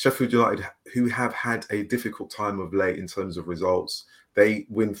 Sheffield United, who have had a difficult time of late in terms of results, they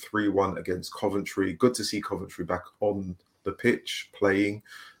win 3-1 against Coventry. Good to see Coventry back on the pitch playing.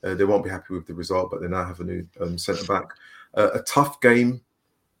 They won't be happy with the result, but they now have a new centre-back. A tough game.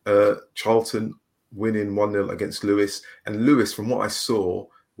 Charlton winning 1-0 against Lewis. And Lewis, from what I saw,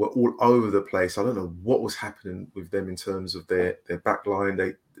 were all over the place. I don't know what was happening with them in terms of their back line.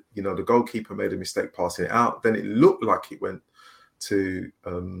 The goalkeeper made a mistake passing it out. Then it looked like it went to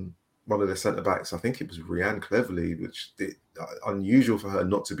one of the centre-backs. I think it was Rianne Cleverly, which unusual for her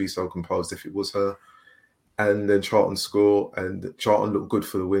not to be so composed if it was her. And then Charlton score, and Charlton looked good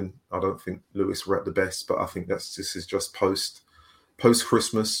for the win. I don't think Lewis were at the best, but I think this is just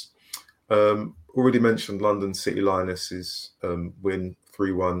post-Christmas. Already mentioned London City Lionesses win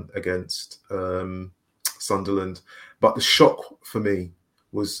 3-1 against Sunderland. But the shock for me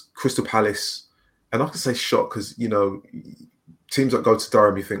was Crystal Palace. And I can say shock because, teams that go to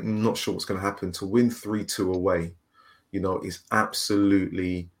Durham, you think, I'm not sure what's going to happen. To win 3-2 away, is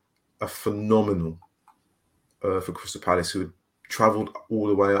absolutely a phenomenal for Crystal Palace, who had travelled all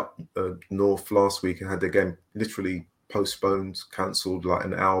the way up north last week and had their game literally postponed, cancelled like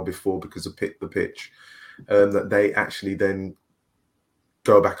an hour before because of the pitch. That they actually then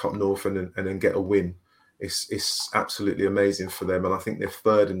go back up north and then get a win. It's absolutely amazing for them. And I think they're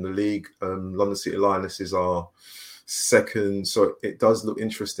third in the league. London City Lionesses are second. So it does look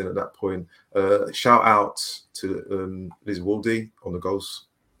interesting at that point. Shout out to Liz Waldy on the goals.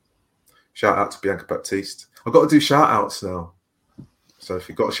 Shout out to Bianca Baptiste. I've got to do shout outs now. So if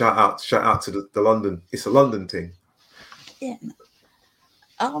you've got a shout out to the London. It's a London team. Yeah.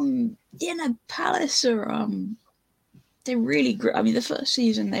 Palace are they're really great. I mean, the first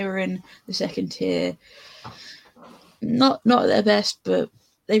season they were in the second tier, not at their best, but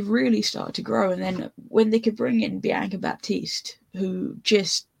they've really started to grow. And then when they could bring in Bianca Baptiste, who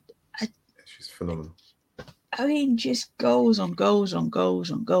just she's phenomenal. I mean, just goals on goals on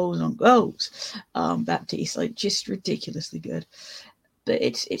goals on goals on goals. Baptiste, like, just ridiculously good. But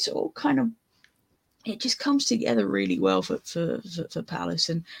it's all kind of, it just comes together really well for Palace,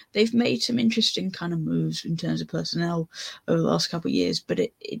 and they've made some interesting kind of moves in terms of personnel over the last couple of years. But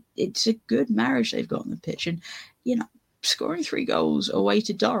it's a good marriage they've got on the pitch, and scoring 3 goals away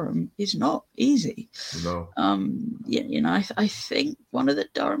to Durham is not easy. No. I think one of the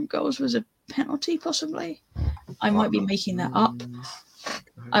Durham goals was a penalty, possibly. I might be making that up.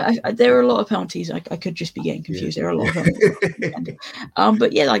 There are a lot of penalties. I could just be getting confused. Yeah. There are a lot of penalties.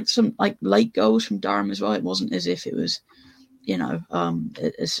 But yeah, like some late goals from Durham as well. It wasn't as if it was,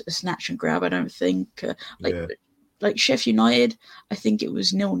 a snatch and grab. I don't think. Like Sheffield United, I think it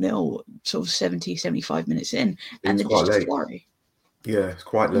was 0-0, sort of 70, 75 minutes in, and they're just a flurry. Yeah, it's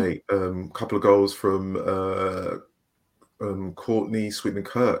quite late. Couple of goals from Courtney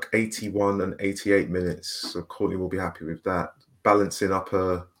Sweetman-Kirk, 81 and 88 minutes. So Courtney will be happy with that. Balancing up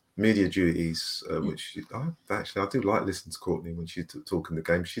her media duties, which I do like listening to Courtney when she's talking the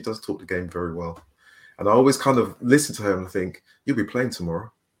game. She does talk the game very well. And I always kind of listen to her and I think, you'll be playing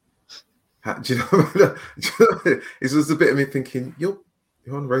tomorrow. Do you know? It's just a bit of me thinking, you're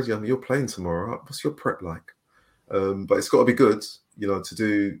on radio and you're playing tomorrow. What's your prep like? But it's got to be good, to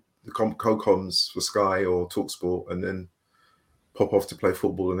do the co-coms for Sky or TalkSport and then pop off to play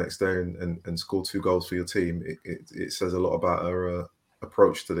football the next day and score 2 goals for your team. It says a lot about her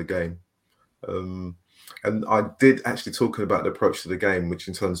approach to the game. And I did actually talking about the approach to the game, which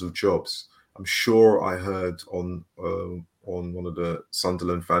in terms of jobs, I'm sure I heard on one of the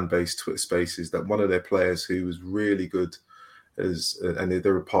Sunderland fan base Twitter spaces that one of their players who was really good and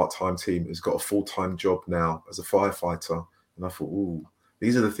they're a part-time team, has got a full-time job now as a firefighter. And I thought,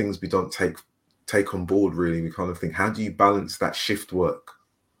 these are the things we don't take on board, really. We kind of think, how do you balance that shift work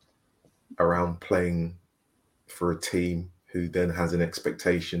around playing for a team who then has an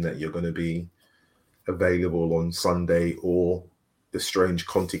expectation that you're going to be available on Sunday or the strange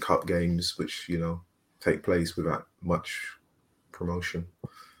Conti Cup games, which, you know, take place without much promotion.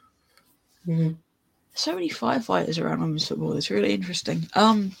 Mm-hmm. So many firefighters around women's football. It's really interesting.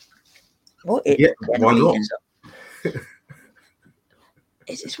 Why not?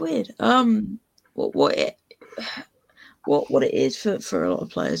 It's weird. What it is for a lot of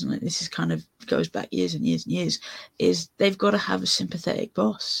players, and this is kind of goes back years and years and years, is they've got to have a sympathetic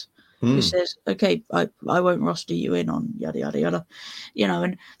boss who says, "Okay, I won't roster you in on yada yada yada," you know.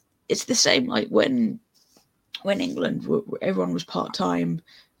 And it's the same like when England, everyone was part time.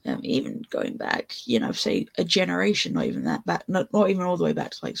 Even going back, you know, say a generation, not even that back, not even all the way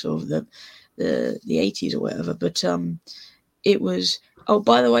back to like sort of the 80s or whatever. But it was, oh,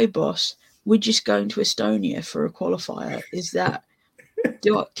 by the way, boss, we're just going to Estonia for a qualifier. Is that?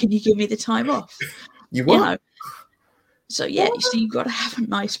 Can you give me the time off? You what? know. So yeah, so you've got to have a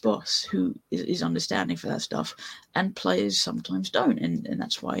nice boss who is understanding for that stuff, and players sometimes don't, and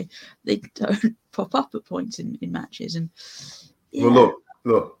that's why they don't pop up at points in matches. And yeah. Well,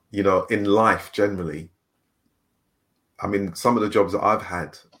 look, you know, in life generally, I mean, some of the jobs that I've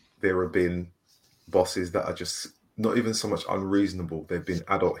had, there have been bosses that are just not even so much unreasonable. They've been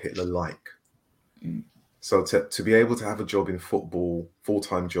Adolf Hitler-like. So to be able to have a job in football,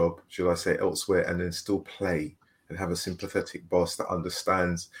 full-time job, should I say, elsewhere, and then still play and have a sympathetic boss that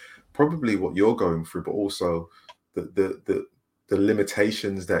understands probably what you're going through, but also the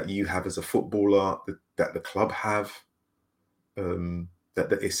limitations that you have as a footballer, that the club have,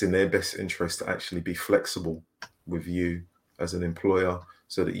 that it's in their best interest to actually be flexible with you as an employer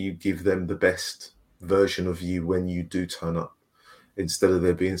so that you give them the best version of you when you do turn up, instead of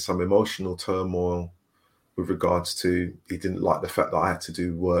there being some emotional turmoil with regards to, he didn't like the fact that I had to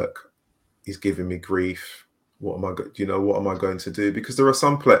do work, he's giving me grief, what am I going to do? Because there are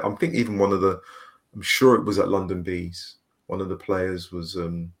some players, I'm thinking even I'm sure it was at London Bees, one of the players was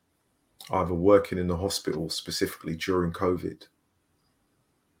either working in the hospital specifically during COVID,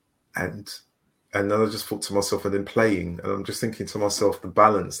 and then I just thought to myself, and then playing, and I'm just thinking to myself, the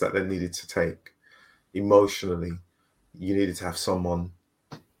balance that they needed to take emotionally, you needed to have someone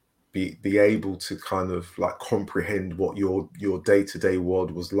be able to kind of like comprehend what your day-to-day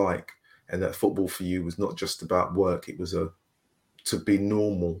world was like, and that football for you was not just about work, it was to be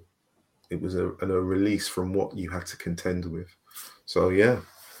normal, it was a release from what you had to contend with. So yeah,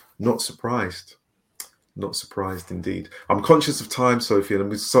 not surprised indeed. I'm conscious of time, Sophie, and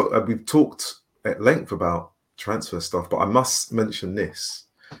we've talked at length about transfer stuff, but I must mention this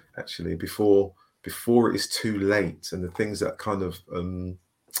actually before it is too late, and the things that kind of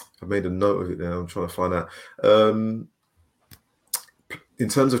I've made a note of it now. I'm trying to find out. In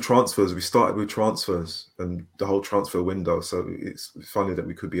terms of transfers, we started with transfers and the whole transfer window. So it's funny that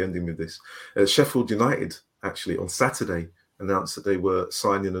we could be ending with this. Sheffield United actually on Saturday announced that they were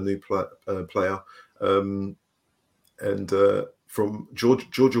signing a new player, and from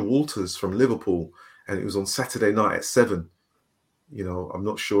Georgia Walters from Liverpool, and it was on Saturday night at 7. You know, I'm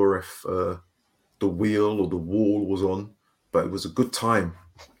not sure if the wheel or the wall was on, but it was a good time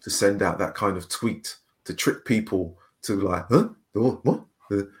to send out that kind of tweet to trick people to like, huh? What?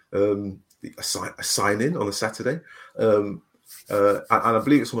 A sign in on a Saturday. And I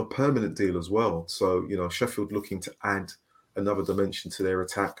believe it's on a permanent deal as well. So, you know, Sheffield looking to add another dimension to their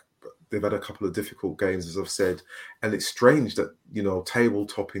attack. They've had a couple of difficult games, as I've said. And it's strange that, you know,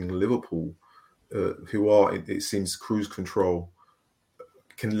 table-topping Liverpool, who are, it seems, cruise control,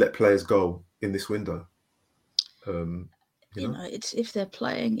 can let players go in this window. You know, it's if they're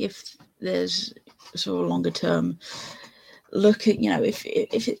playing, if there's sort of longer term look at, you know, if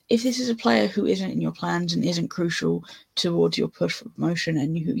this is a player who isn't in your plans and isn't crucial towards your push for promotion,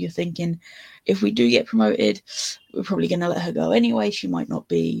 and you're thinking, if we do get promoted, we're probably going to let her go anyway. She might not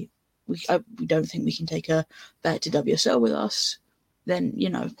be. We don't think we can take her back to WSL with us. Then, you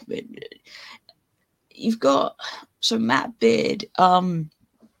know, you've got, so Matt Beard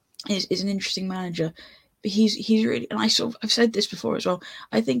is an interesting manager. But he's really, and I've said this before as well,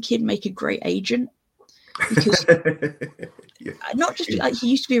 I think he'd make a great agent, because yeah. Not just like, he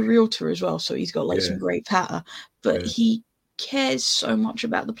used to be a realtor as well, so he's got like some great patter, but he cares so much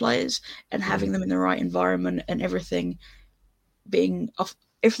about the players and having them in the right environment and everything off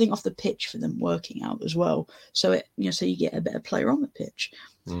the pitch for them working out as well. So so you get a better player on the pitch.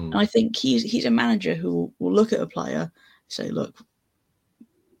 And I think he's a manager who will look at a player, say, look,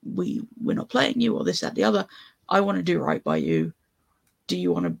 we're not playing you, or this, that, the other. I want to do right by you. Do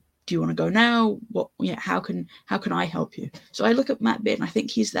you want do you want to go now? What, how can I help you? So I look at Matt Bitten. I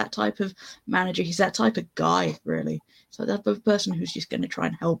think he's that type of manager. He's that type of guy, really. So that type of person who's just going to try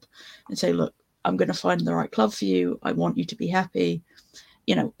and help and say, look, I'm going to find the right club for you. I want you to be happy.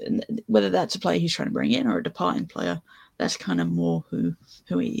 And whether that's a player he's trying to bring in or a departing player, that's kind of more who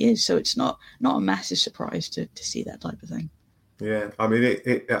he is. So it's not a massive surprise to see that type of thing. Yeah, I mean,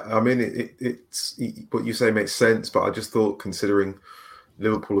 it's what you say makes sense, but I just thought, considering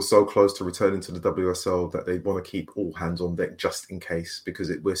Liverpool are so close to returning to the WSL, that they want to keep all hands on deck just in case,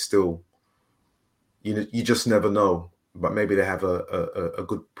 because we're still, you just never know. But maybe they have a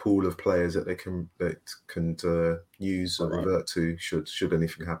good pool of players that they can use or revert to should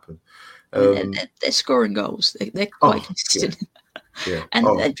anything happen. They're scoring goals. They're quite consistent. Yeah. And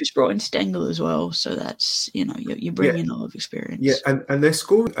they've just brought in Stengel as well, so that's you're bringing a lot of experience. Yeah, and they're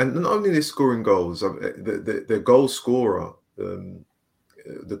scoring, and not only they're scoring goals, the goal scorer,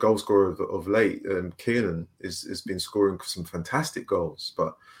 the goal scorer of late, Kiernan, has been scoring some fantastic goals.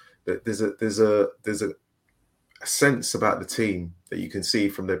 But there's a sense about the team that you can see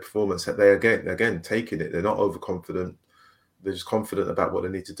from their performance that they again taking it. They're not overconfident. They're just confident about what they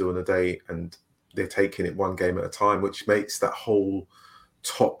need to do on the day, and they're taking it one game at a time, which makes that whole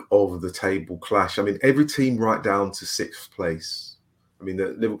top of the table clash. I mean, every team right down to 6th place. I mean,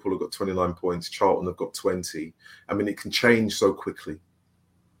 Liverpool have got 29 points. Charlton have got 20. I mean, it can change so quickly.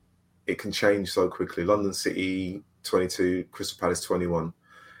 London City, 22. Crystal Palace, 21.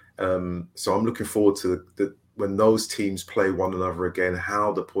 So I'm looking forward to when those teams play one another again,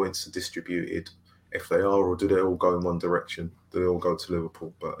 how the points are distributed, if they are, or do they all go in one direction? Do they all go to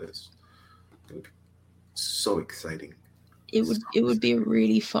Liverpool? But it's going to be so exciting. It would be a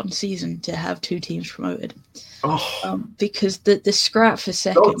really fun season to have 2 teams promoted. Oh, because the scrap for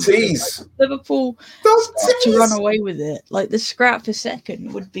second, don't tease. Liverpool to run away with it. Like the scrap for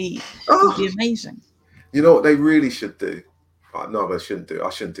second would be amazing. You know what they really should do? No, they shouldn't do. I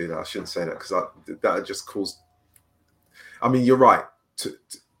shouldn't do that. I shouldn't say that, because that just caused. I mean, you're right.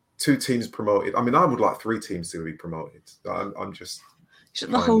 2 teams promoted. I mean, I would like 3 teams to be promoted. I'm just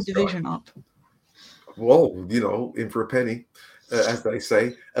the whole division up. Whoa, in for a penny, as they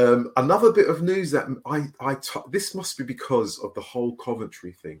say. Another bit of news that this must be because of the whole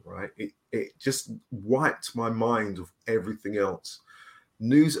Coventry thing, right? It just wiped my mind of everything else.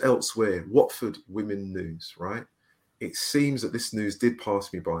 News elsewhere. Watford women news, right? It seems that this news did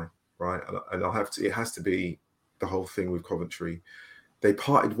pass me by, right? And it has to be the whole thing with Coventry. They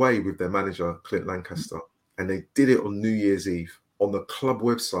parted way with their manager, Clint Lancaster, and they did it on New Year's Eve on the club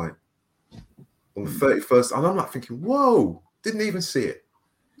website on the 31st. And I'm like thinking, whoa, didn't even see it.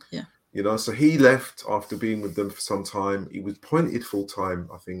 Yeah. So he left after being with them for some time. He was appointed full-time,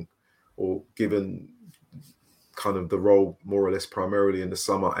 I think, or given kind of the role more or less primarily in the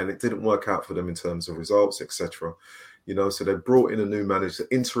summer, and it didn't work out for them in terms of results, etc. So they brought in a new manager.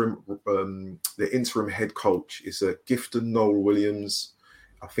 The interim head coach is Gifton Noel Williams.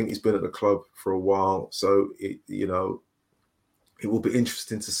 I think he's been at the club for a while, so it will be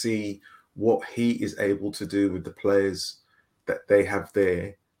interesting to see what he is able to do with the players that they have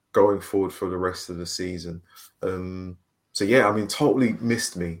there going forward for the rest of the season. So yeah, I mean, totally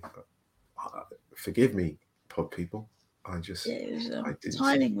missed me. Forgive me, pod people.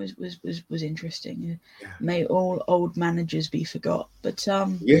 Timing was interesting. Yeah. May all old managers be forgot. But yeah.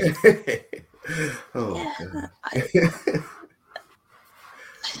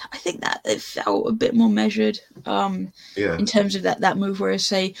 I think that it felt a bit more measured. In terms of that move, where I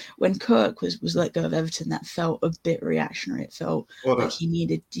say when Kirk was let go of Everton, that felt a bit reactionary. It felt like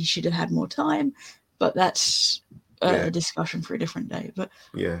he should have had more time. But that's a discussion for a different day. But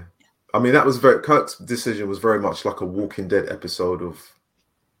yeah. I mean, Kirk's decision was very much like a Walking Dead episode of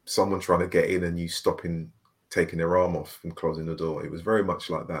someone trying to get in and you taking their arm off and closing the door. It was very much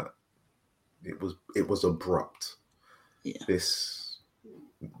like that. It was abrupt. Yeah. This,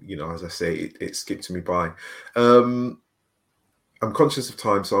 as I say, it skipped me by. I'm conscious of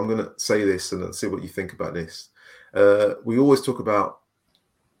time, so I'm going to say this and see what you think about this. We always talk about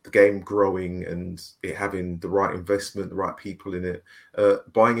the game growing and it having the right investment, the right people in it.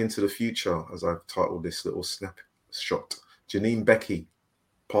 Buying into the future, as I've titled this little snapshot. Janine Becky,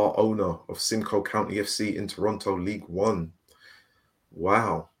 part owner of Simcoe County FC in Toronto League One.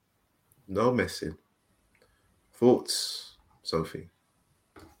 Wow. No messing. Thoughts, Sophie?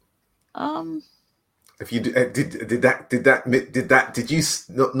 If you did you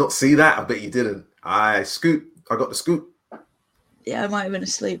not see that? I bet you didn't. I got the scoop. Yeah, I might have been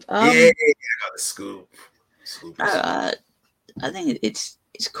asleep. I got the scoop. I think it's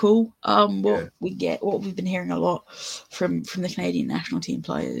it's cool. What we've been hearing a lot from the Canadian national team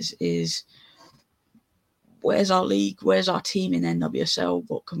players is, where's our league? Where's our team in NWSL?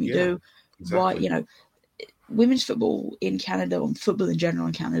 What can we do? Exactly. Why, women's football in Canada, or football in general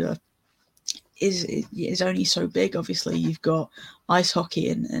in Canada, is only so big. Obviously, you've got ice hockey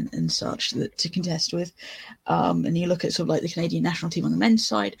and such to contest with. And you look at sort of like the Canadian national team on the men's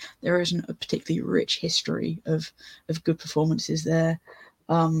side, there isn't a particularly rich history of good performances there.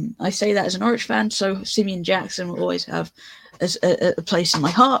 I say that as an Norwich fan, so Simeon Jackson will always have a place in my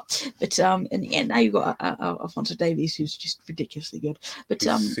heart. But now you've got Alphonso Davies, who's just ridiculously good. But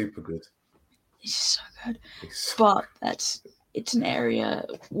he's super good. He's so good. But it's an area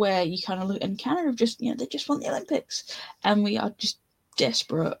where you kind of look, and Canada have just, they just won the Olympics, and we are just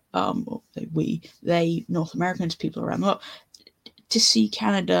desperate. They North Americans, people around the world, to see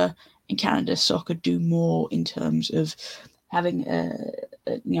Canada and Canada soccer do more in terms of having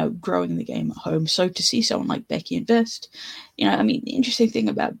growing the game at home. So to see someone like Becky invest, the interesting thing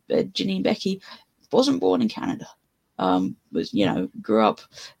about Janine Becky, wasn't born in Canada, grew up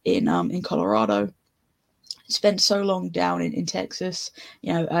in Colorado, spent so long down in Texas.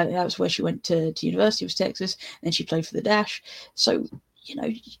 That was where she went to University of Texas, and then she played for the Dash. So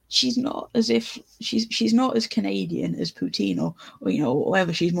she's not as if she's not as Canadian as Poutine or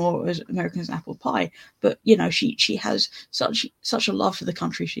whatever. She's more as American as apple pie. But she has such a love for the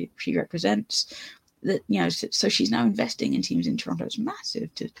country she represents, that so she's now investing in teams in Toronto. It's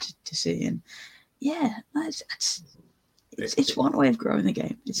massive to see, and it's one way of growing the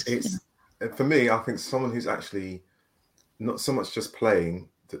game. For me, I think someone who's actually not so much just playing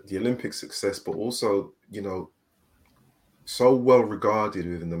the Olympic success, but also, so well regarded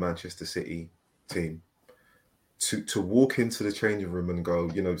within the Manchester City team, to walk into the changing room and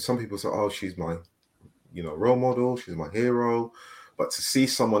go, some people say, oh, she's my, role model, she's my hero. But to see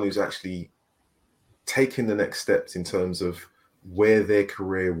someone who's actually taking the next steps in terms of where their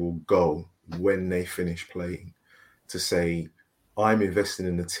career will go when they finish playing, to say, I'm investing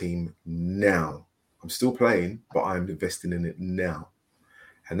in the team now. I'm still playing, but I'm investing in it now.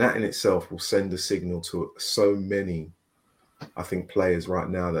 And that in itself will send a signal to so many, I think, players right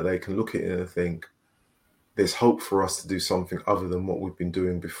now, that they can look at it and think, there's hope for us to do something other than what we've been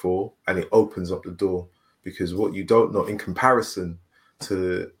doing before. And it opens up the door, because what you don't know, in comparison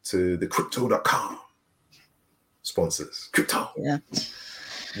to the Crypto.com sponsors, Crypto. Yeah.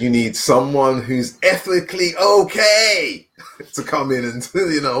 You need someone who's ethically okay to come in and,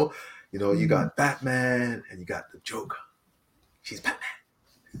 you got Batman and you got the Joker. She's Batman.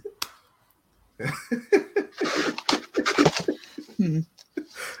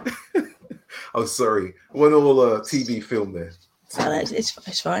 I'm sorry. One all TV film there.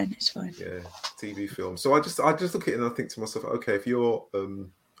 It's fine. It's fine. Yeah, TV film. So I just look at it and I think to myself, okay, if you're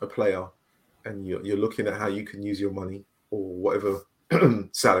a player and you're looking at how you can use your money or whatever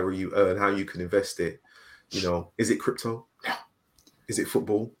salary you earn, how you can invest it, is it crypto? No. Is it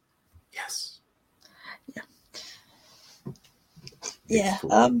football? Yes. Yeah.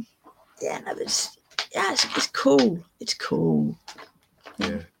 It's cool. It's cool.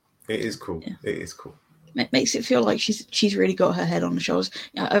 Yeah, it is cool. Yeah. It is cool. It makes it feel like she's really got her head on the shoulders.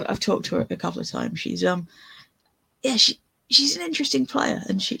 I've talked to her a couple of times. She's she's an interesting player,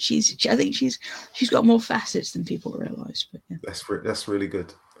 and I think she's got more facets than people realise. But yeah. That's really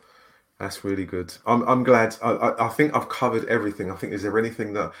good. That's really good. I'm glad. I think I've covered everything. I think, is there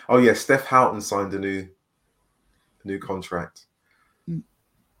anything that? Oh yeah, Steph Houghton signed a new contract. Mm.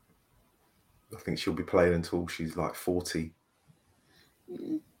 I think she'll be playing until she's like 40.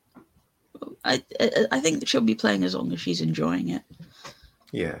 I think that she'll be playing as long as she's enjoying it.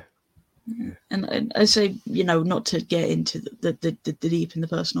 Yeah. And I say, not to get into the deep and the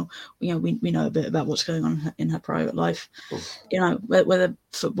personal. We know a bit about what's going on in her private life. Whether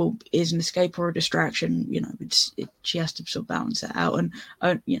football is an escape or a distraction, she has to sort of balance that out. And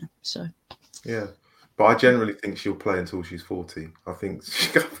so. Yeah, but I generally think she'll play until she's 40. I think she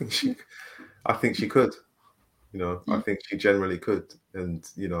could. I think she generally could, and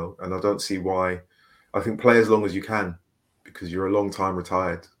and I don't see why. I think play as long as you can, because you're a long time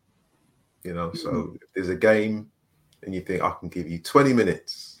retired. So if there's a game and you think I can give you 20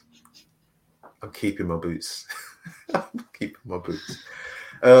 minutes, I'm keeping my boots.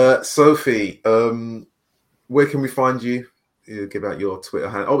 Sophie, where can we find you? You give out your Twitter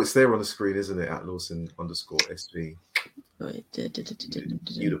handle. Oh, it's there on the screen, isn't it? @Lawson_SV.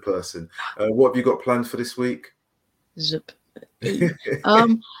 You the person. What have you got planned for this week? Zip.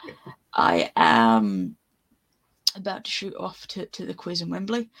 I am about to shoot off to the quiz in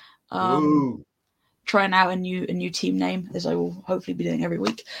Wembley. trying out a new team name, as I will hopefully be doing every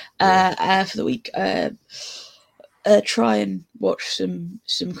week. For the week, try and watch some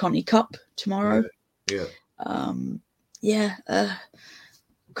Conti Cup tomorrow.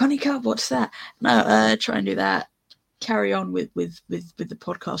 Conti Cup, what's that? No, try and do that. Carry on with the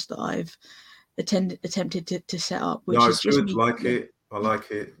podcast that I've attempted to set up. Which is it's just good. I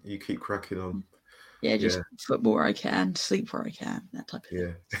like it. You keep cracking on. Football where I can, sleep where I can, that type of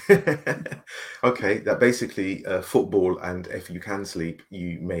thing. Yeah. Okay, that basically football, and if you can sleep,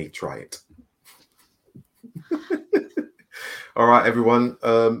 you may try it. All right, everyone.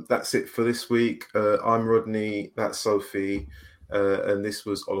 That's it for this week. I'm Rodney. That's Sophie. And this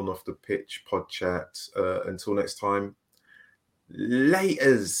was On and Off the Pitch pod chat. Until next time,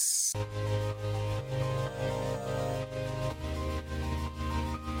 laters.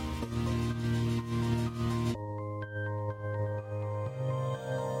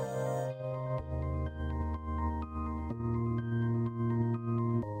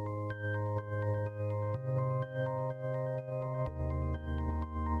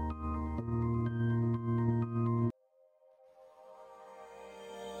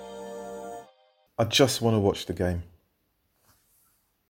 I just want to watch the game.